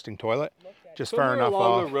composting toilet, just far Somewhere enough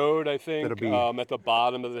along off. the road, I think, that'll be- at the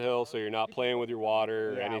bottom of the hill, so you're not playing with your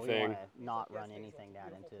water or Yeah, anything. we want to not run anything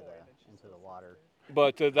down into the water.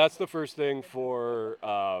 But that's the first thing for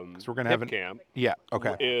we're gonna hip have camp Yeah.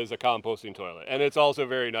 Okay. is a composting toilet, and it's also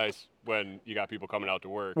very nice when you got people coming out to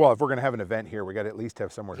work. Well, if we're going to have an event here, we got to at least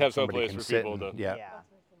have somewhere Have some somebody place can for sit. people and, to-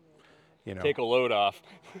 yeah. Take a load off.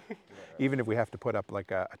 Even if we have to put up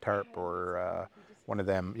like a tarp or one of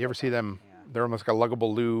them. You ever see them? They're almost like a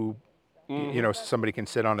luggable loo. Somebody can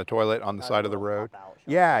sit on a toilet on the side of the road. pop-out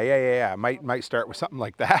shelter. Yeah. Might start with something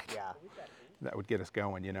like that. Yeah. That would get us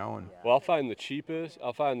going, And Well, I'll find the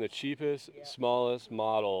cheapest, smallest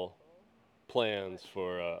model plans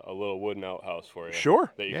for a little wooden outhouse for you.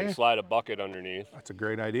 Sure, That you yeah. can slide a bucket underneath that's a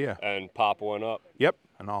great idea. and pop one up, Yep.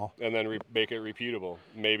 And all. and then make it repeatable.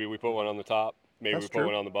 Maybe we put one on the top, maybe That's we put true.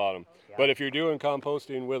 one on the bottom. But if you're doing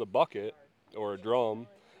composting with a bucket or a drum,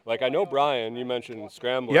 like I know Brian, you mentioned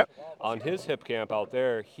Scrambler. Yep. On his hip camp out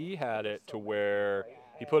there, he had it to where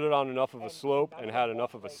he put it on enough of a slope and had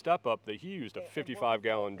enough of a step up that he used a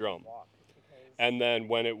 55-gallon drum. And then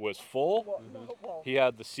when it was full, he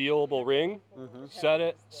had the sealable ring,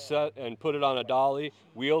 set and put it on a dolly,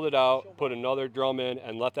 wheeled it out, put another drum in,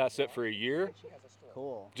 and let that sit for a year,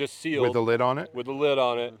 Cool. just sealed With the lid on it. with the lid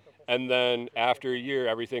on it. And then after a year,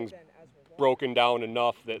 everything's broken down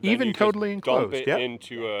enough that then Even you totally just dump enclosed, it yep.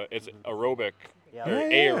 into it's aerobic Yeah. or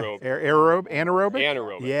Yeah. aerobic Anaerobic?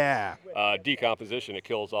 anaerobic Yeah. decomposition. It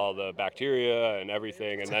kills all the bacteria and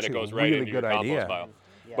everything, and then it actually a goes right really into your good compost idea. pile.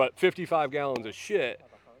 Yeah. But 55 gallons of shit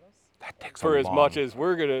That takes for a as long. much as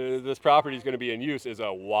this property's gonna be in use is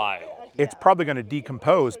a while. It's probably going to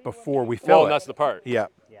decompose before we fill Well, it. and that's the part. Yeah.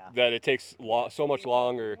 Yeah. That it takes so much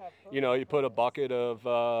longer. You know, you put a bucket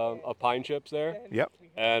of pine chips there, Yep.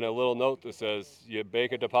 and a little note that says you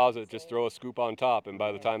bake a deposit, just throw a scoop on top, and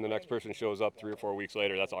by the time the next person shows up 3 or 4 weeks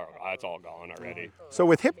later, that's all gone already. So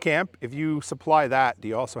with Hip Camp, if you supply that, do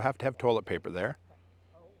you also have to have toilet paper there?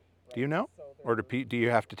 Do you know? Or do you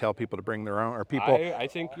have to tell people to bring their own? Or people? I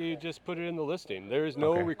think you just put it in the listing. There is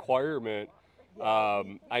no Okay. requirement.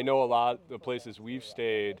 I know a lot of the places we've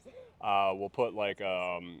stayed will put like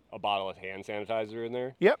a bottle of hand sanitizer in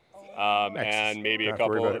there. Yep. And maybe Don't a have to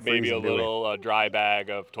worry couple, about it maybe a freezing, do we? little dry bag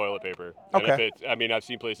of toilet paper. And if Okay. it's, I mean, I've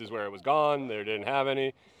seen places where it was gone, they didn't have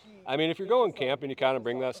any. I mean, if you're going camping, you kind of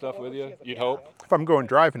bring that stuff with you. You'd hope. If I'm going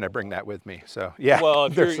driving, I bring that with me. So yeah. Well,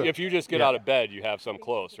 there's if you just get yeah. out of bed, you have some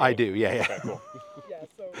close. Right? I do. Yeah. Yeah. Okay, cool.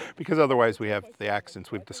 Because otherwise we have the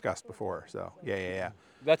accidents we've discussed before. So yeah.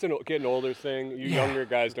 That's a getting older thing. You younger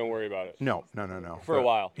guys don't worry about it. No. For a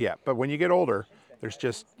while. Yeah, but when you get older, there's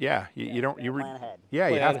just you don't Plan ahead. Yeah,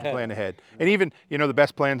 you Plan have to ahead. plan ahead. And even the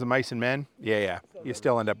best plans of mice and men. Yeah. You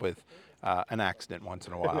still end up with an accident once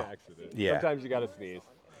in a while. Accident. Yeah. Sometimes you got to sneeze.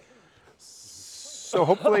 So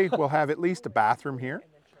hopefully we'll have at least a bathroom here.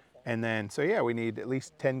 And then, so yeah, we need at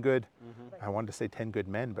least 10 good, I wanted to say 10 good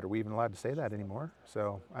men, but are we even allowed to say that anymore?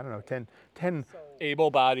 So I don't know, 10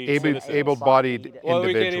 Able-bodied citizens. able-bodied Well,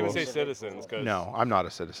 we can't individuals. even say citizens because No, I'm not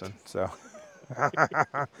a citizen, so.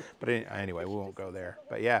 But anyway, we won't go there.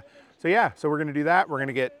 But yeah, so we're gonna do that. We're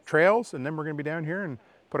gonna get trails, and then we're gonna be down here and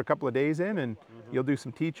put a couple of days in, and you'll do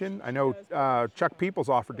some teaching. I know Chuck Peoples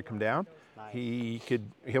offered to come down.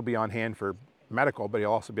 He'll be on hand for medical, but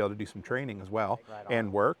he'll also be able to do some training as well Right on.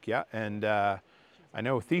 and work. Yeah, and I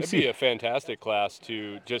know it'd be Thesey. a fantastic class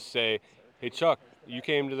to just say, hey, Chuck, you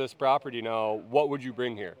came to this property now. What would you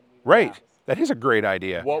bring here? Right, that is a great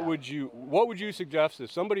idea. What would you suggest if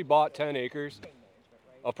somebody bought 10 acres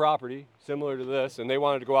of property similar to this and they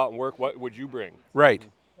wanted to go out and work? What would you bring? Right,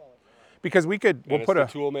 because we'll And put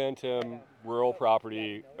it's a. the Toolman Tim Rural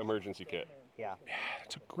Property Emergency Kit. Yeah.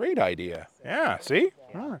 It's a great idea. Yeah, see?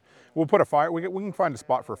 All right. We'll put a fire, we can find a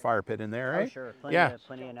spot for a fire pit in there, Oh, right? sure. Plenty, Yeah.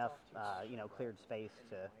 plenty enough, cleared space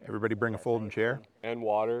to. Everybody bring a folding chair. And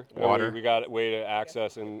water. Water. We got a way to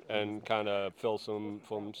access and kind of fill some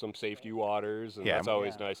safety waters, and Yeah. that's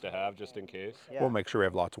always nice to have just in case. Yeah. We'll make sure we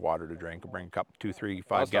have lots of water to drink. We'll bring a cup, 2, 3, I was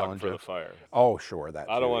 5 talking gallons for the of. fire. Oh, sure, that.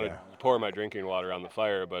 I don't too, want yeah. to pour my drinking water on the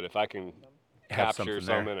fire, but if I can Have capture something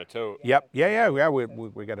some there. in a tote. Yep. Yeah.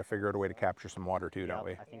 We got to figure out a way to capture some water too, don't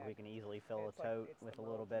we? I think we can easily fill a tote with a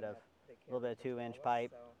little bit of 2-inch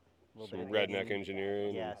pipe. A little Some bit of redneck Yeti.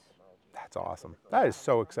 engineering. Yes. That's awesome. That is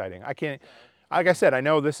so exciting. I can't. Like I said, I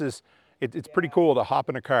know it's pretty cool to hop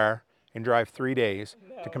in a car and drive 3 days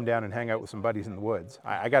to come down and hang out with some buddies in the woods.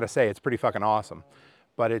 I got to say, it's pretty fucking awesome.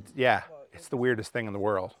 But it's the weirdest thing in the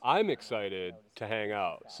world. I'm excited to hang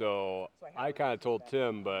out. So I kind of told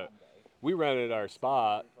Tim, but we rented our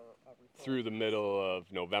spot through the middle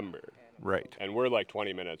of November, Right. and we're like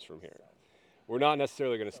 20 minutes from here. We're not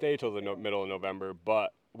necessarily going to stay till the middle of November,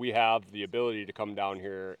 but we have the ability to come down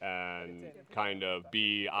here and kind of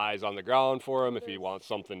be eyes on the ground for him if he wants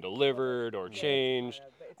something delivered or changed,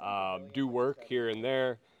 do work here and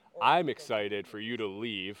there. I'm excited for you to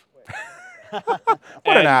leave.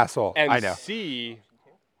 What an asshole. And I know. see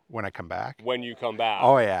When I come back. when you come back.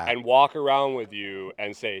 Oh, yeah. And walk around with you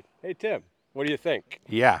and say, hey, Tim, what do you think?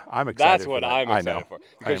 Yeah, I'm excited. That's for what that. I'm I excited know. for. I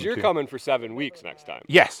Because am you're too. coming for 7 weeks next time.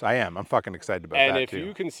 Yes, I am. I'm fucking excited about And that if too.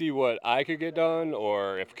 you can see what I could get done,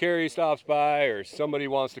 or if Carrie stops by, or somebody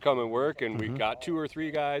wants to come and work, and Mm-hmm. we've got 2 or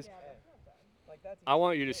 3 guys, I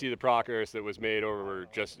want you to see the progress that was made over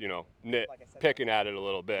just, picking at it a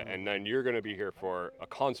little bit. And then you're going to be here for a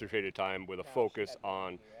concentrated time with a focus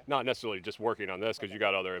on not necessarily just working on this because you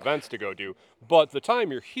got other events to go do, but the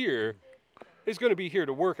time you're here is going to be here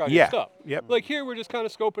to work on your Yeah. stuff. Yep. Like here, we're just kind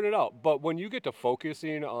of scoping it out. But when you get to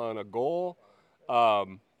focusing on a goal,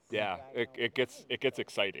 it gets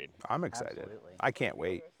exciting. I'm excited. Absolutely. I can't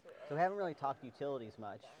wait. So we haven't really talked utilities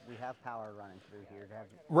much. We have power running through here.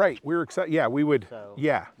 Right. We were excited. Yeah, we would. So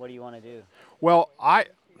Yeah. what do you want to do? Well, I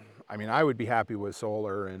would be happy with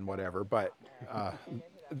solar and whatever, but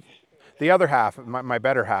the other half, my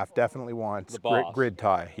better half, definitely wants The boss. grid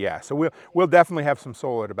tie. Yeah, so we'll definitely have some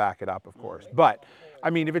solar to back it up, of course. But I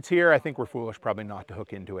mean, if it's here, I think we're foolish probably not to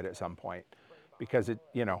hook into it at some point, because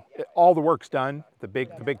all the work's done. The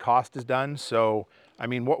big cost is done. So, I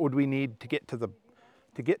mean, what would we need to get to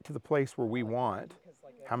the place where we want?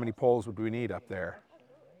 How many poles would we need up there?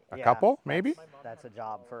 A Yeah, couple, maybe? That's a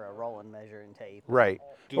job for a rolling measuring tape. Right.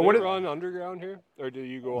 Do But they what it run underground here, or do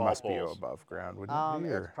you go all must be poles? above ground, wouldn't it be?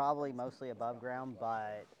 It's Or? probably mostly above ground,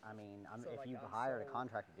 but I mean, if you hired a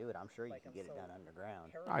contractor to do it, I'm sure you can get it done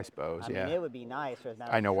underground. I suppose, I yeah. mean, it would be nice with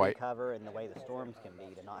I know tree why. cover and the way the storms can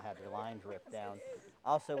be to not have your lines ripped down.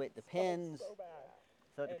 Also, it depends.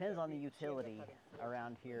 So it depends on the utility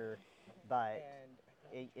around here, but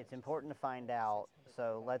it's important to find out.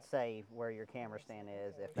 So let's say where your camera stand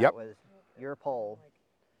is, if that Yep. was your pole,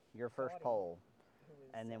 your first pole,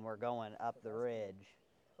 and then we're going up the ridge,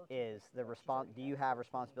 is the do you have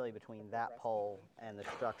responsibility between that pole and the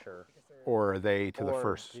structure? Or are they to the or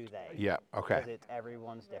first? do they? Yeah, okay. Because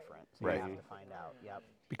everyone's different, so Right. you have to find out. Yep.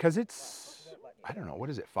 Because it's, I don't know, what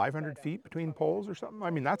is it, 500 feet between poles or something?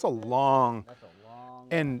 I mean, that's a long, That's a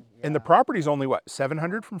long. and the property's only what,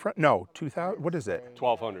 700 from front? No, 2,000, what is it?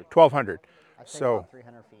 1,200. 1,200. I'd say So, about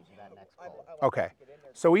 300 feet to that next pole. okay.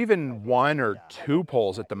 So even one or two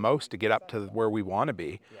poles at the most to get up to where we want to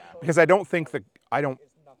be. Because I don't think the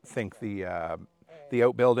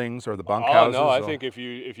outbuildings or the bunkhouses. Oh no, I think if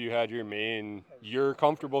you had your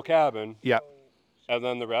comfortable cabin, Yeah, and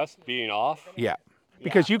then the rest being off. yeah.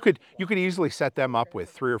 Because you could easily set them up with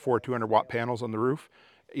 3 or 4 200-watt panels on the roof,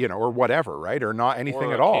 or whatever, right? Or not anything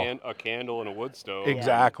or at all. A candle and a wood stove.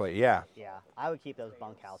 Exactly. Yeah. Yeah, I would keep those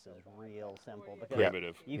bunkhouses real simple because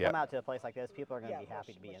Primitive. you Yeah. come out to a place like this, people are going to be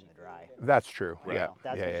happy to be in the dry. That's true. You Yeah. know,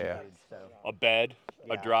 that's Yeah. Yeah. huge. So A bed,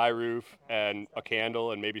 Yeah. a dry roof, and a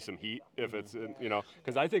candle, and maybe some heat if it's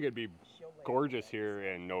because I think it'd be gorgeous here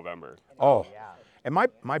in November. Oh. yeah, And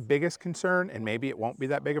my biggest concern, and maybe it won't be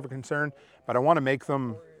that big of a concern, but I want to make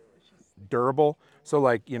them durable. So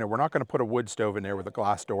like, we're not going to put a wood stove in there with a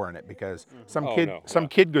glass door in it because some Oh, kid no, some yeah.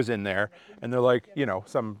 kid goes in there and they're like,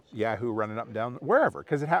 some yahoo running up and down wherever,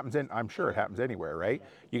 because I'm sure it happens anywhere, right?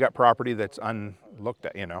 You got property that's unlooked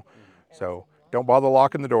at, So don't bother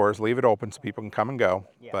locking the doors, leave it open so people can come and go,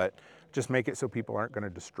 Yeah. but just make it so people aren't going to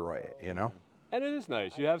destroy it, And it is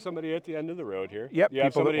nice. You have somebody at the end of the road here. Yep, You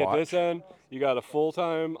have people that somebody at this watch. end. You got a full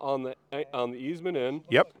time on the easement in.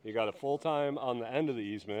 Yep. You got a full time on the end of the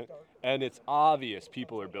easement, and it's obvious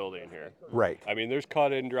people are building here. Right. I mean, there's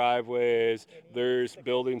cut-in driveways. There's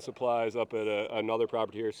building supplies up at another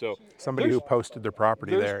property here. So Somebody who there's- posted their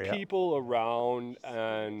property there's there, yeah. people around,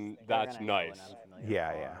 and they're that's gonna know when nice. I'm familiar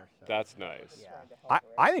Yeah, with yeah. farmers, so, That's nice. yeah.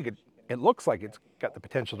 I think it looks like it's got the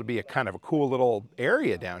potential to be a kind of a cool little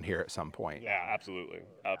area down here at some point. Yeah, absolutely,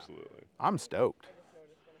 absolutely. I'm stoked.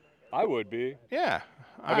 I would be. Yeah.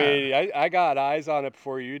 I mean, I got eyes on it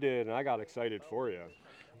before you did, and I got excited for you.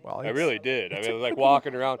 well, I it's- really did. I mean, like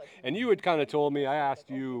walking around, and you had kind of told me. I asked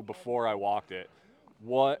you before I walked it,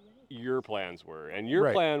 what your plans were, and your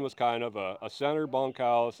Right. plan was kind of a center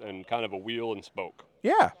bunkhouse and kind of a wheel and spoke.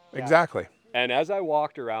 Yeah, exactly. And as I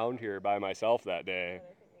walked around here by myself that day,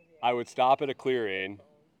 I would stop at a clearing,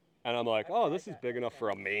 and I'm like, oh, this is big enough for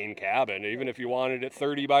a main cabin, even if you wanted it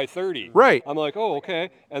 30 by 30. Right. I'm like, oh, okay.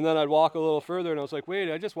 And then I'd walk a little further, and I was like,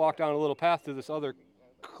 wait, I just walked down a little path to this other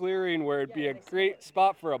clearing where it'd be a great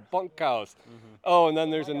spot for a bunkhouse. Oh, and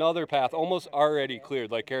then there's another path almost already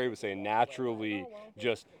cleared. Like Carrie was saying,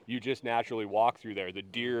 you just naturally walk through there. The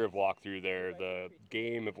deer have walked through there. The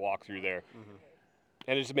game have walked through there.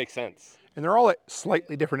 And it just makes sense. And they're all at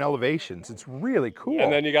slightly different elevations. It's really cool.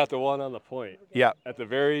 And then you got the one on the point yeah. at the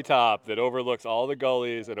very top that overlooks all the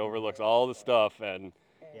gullies and overlooks all the stuff. And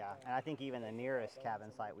Yeah, and I think even the nearest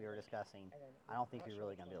cabin site we were discussing, I don't think you're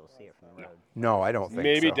really going to be able to see it from the road. No, I don't think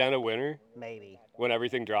maybe so. dead of winter Maybe, when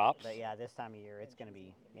everything drops. but yeah, this time of year it's going to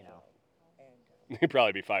be, You'd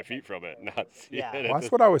probably be 5 feet from it and not see Yeah. it. Well,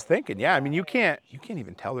 that's what I was thinking. Yeah, I mean, you can't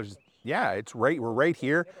even tell there's. Yeah, we're right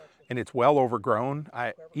here, and it's well overgrown.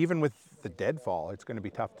 Even with the deadfall, it's going to be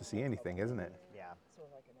tough to see anything, isn't it? yeah.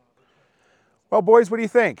 Well, boys, what do you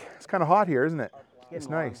think? It's kind of hot here, isn't it? It's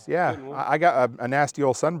Getting warm. nice. Yeah, I got a nasty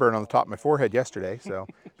old sunburn on the top of my forehead yesterday, so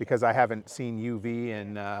because I haven't seen UV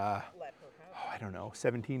in I don't know,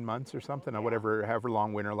 17 months or something, or however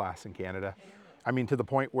long winter lasts in Canada. I mean, to the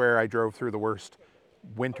point where I drove through the worst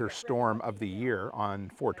winter storm of the year on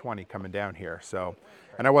 420 coming down here. So,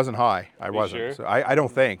 and I wasn't high. I wasn't. sure? So I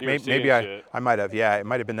don't think. You were Maybe seeing shit. I might have. Yeah, it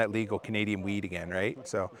might have been that legal Canadian weed again, right?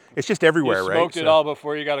 So it's just everywhere, You right? smoked it So- all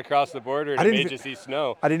before you got across the border, and I it didn't made even- you see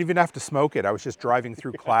snow. I didn't even have to smoke it. I was just driving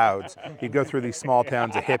through clouds. You'd go through these small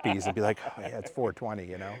towns of hippies and be like, oh, yeah, it's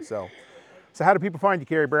 420, So how do people find you,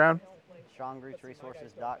 Carrie Brown?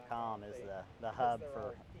 StrongRootsResources.com is the hub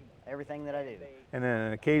for everything that I do. And then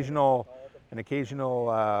an occasional an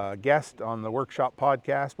occasional guest on the Workshop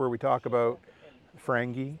podcast where we talk about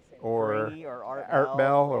Ferengi or Ferengi or Art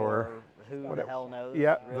Bell or who whatever. the hell knows,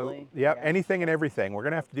 Yeah, really. yeah, anything and everything. We're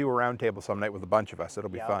gonna have to do a round table some night with a bunch of us. It'll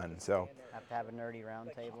be Yep. fun. So Have to have a nerdy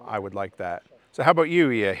round table. I would like that. So how about you,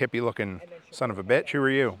 you hippie-looking son of a bitch? Who are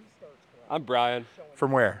you? I'm Brian.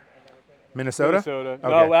 From where? Minnesota? Minnesota. Okay.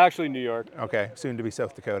 No, actually New York. Okay, soon to be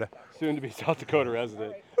South Dakota. Soon to be South Dakota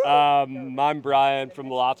resident. I'm Brian from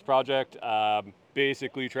the Lots Project.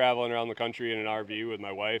 Basically traveling around the country in an RV with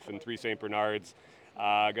my wife and 3 St. Bernards.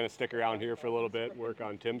 Gonna stick around here for a little bit, work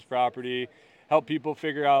on Tim's property, help people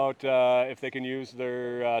figure out if they can use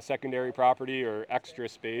their secondary property or extra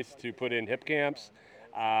space to put in hip camps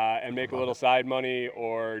and make a little side money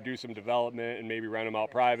or do some development and maybe rent them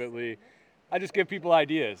out privately. I just give people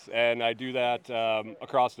ideas, and I do that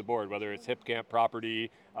across the board, whether it's hip camp property,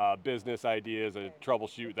 business ideas, I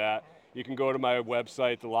troubleshoot that. You can go to my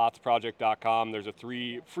website, thelotsproject.com. There's a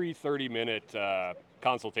free 30-minute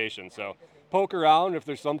consultation. So poke around. If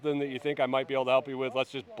there's something that you think I might be able to help you with,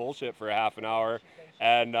 let's just bullshit for a half an hour.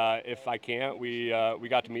 And if I can't, we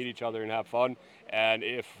got to meet each other and have fun. And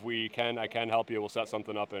if we can, I can help you. We'll set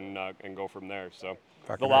something up and go from there. So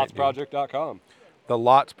Fucking right, dude. thelotsproject.com.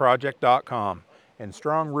 thelotsproject.com and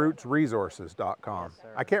strongrootsresources.com. Yes,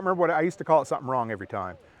 sir. I can't remember what I used to call it something wrong every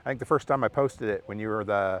time. I think the first time I posted it when you were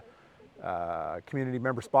the community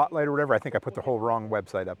member spotlight or whatever, I think I put the whole wrong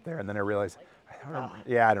website up there, and then I realized,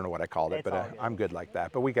 I don't know what I called it, It's but all good. I'm good like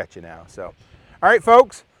that. But we got you now. So, all right,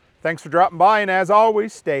 folks, thanks for dropping by, and as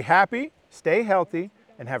always, stay happy, stay healthy,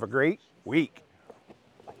 and have a great week.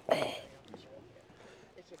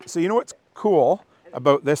 So you know what's cool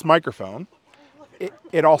about this microphone?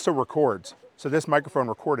 It also records. So this microphone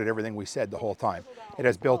recorded everything we said the whole time. It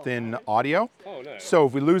has built-in audio. Oh, nice. So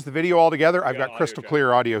if we lose the video altogether, I've got got audio crystal track.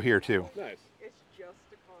 clear audio here too. Nice. It's just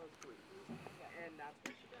a concrete, and that's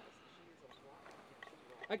what she does.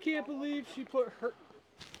 I can't believe she put her.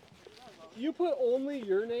 You put only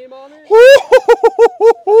your name on it?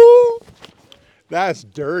 That's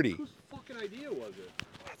dirty. Whose fucking idea was it?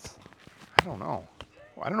 I don't know.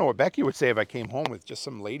 I don't know what Becky would say if I came home with just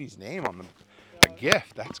some lady's name on a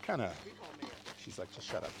gift. That's kind of. She's like, just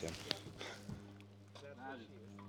shut up, Tim.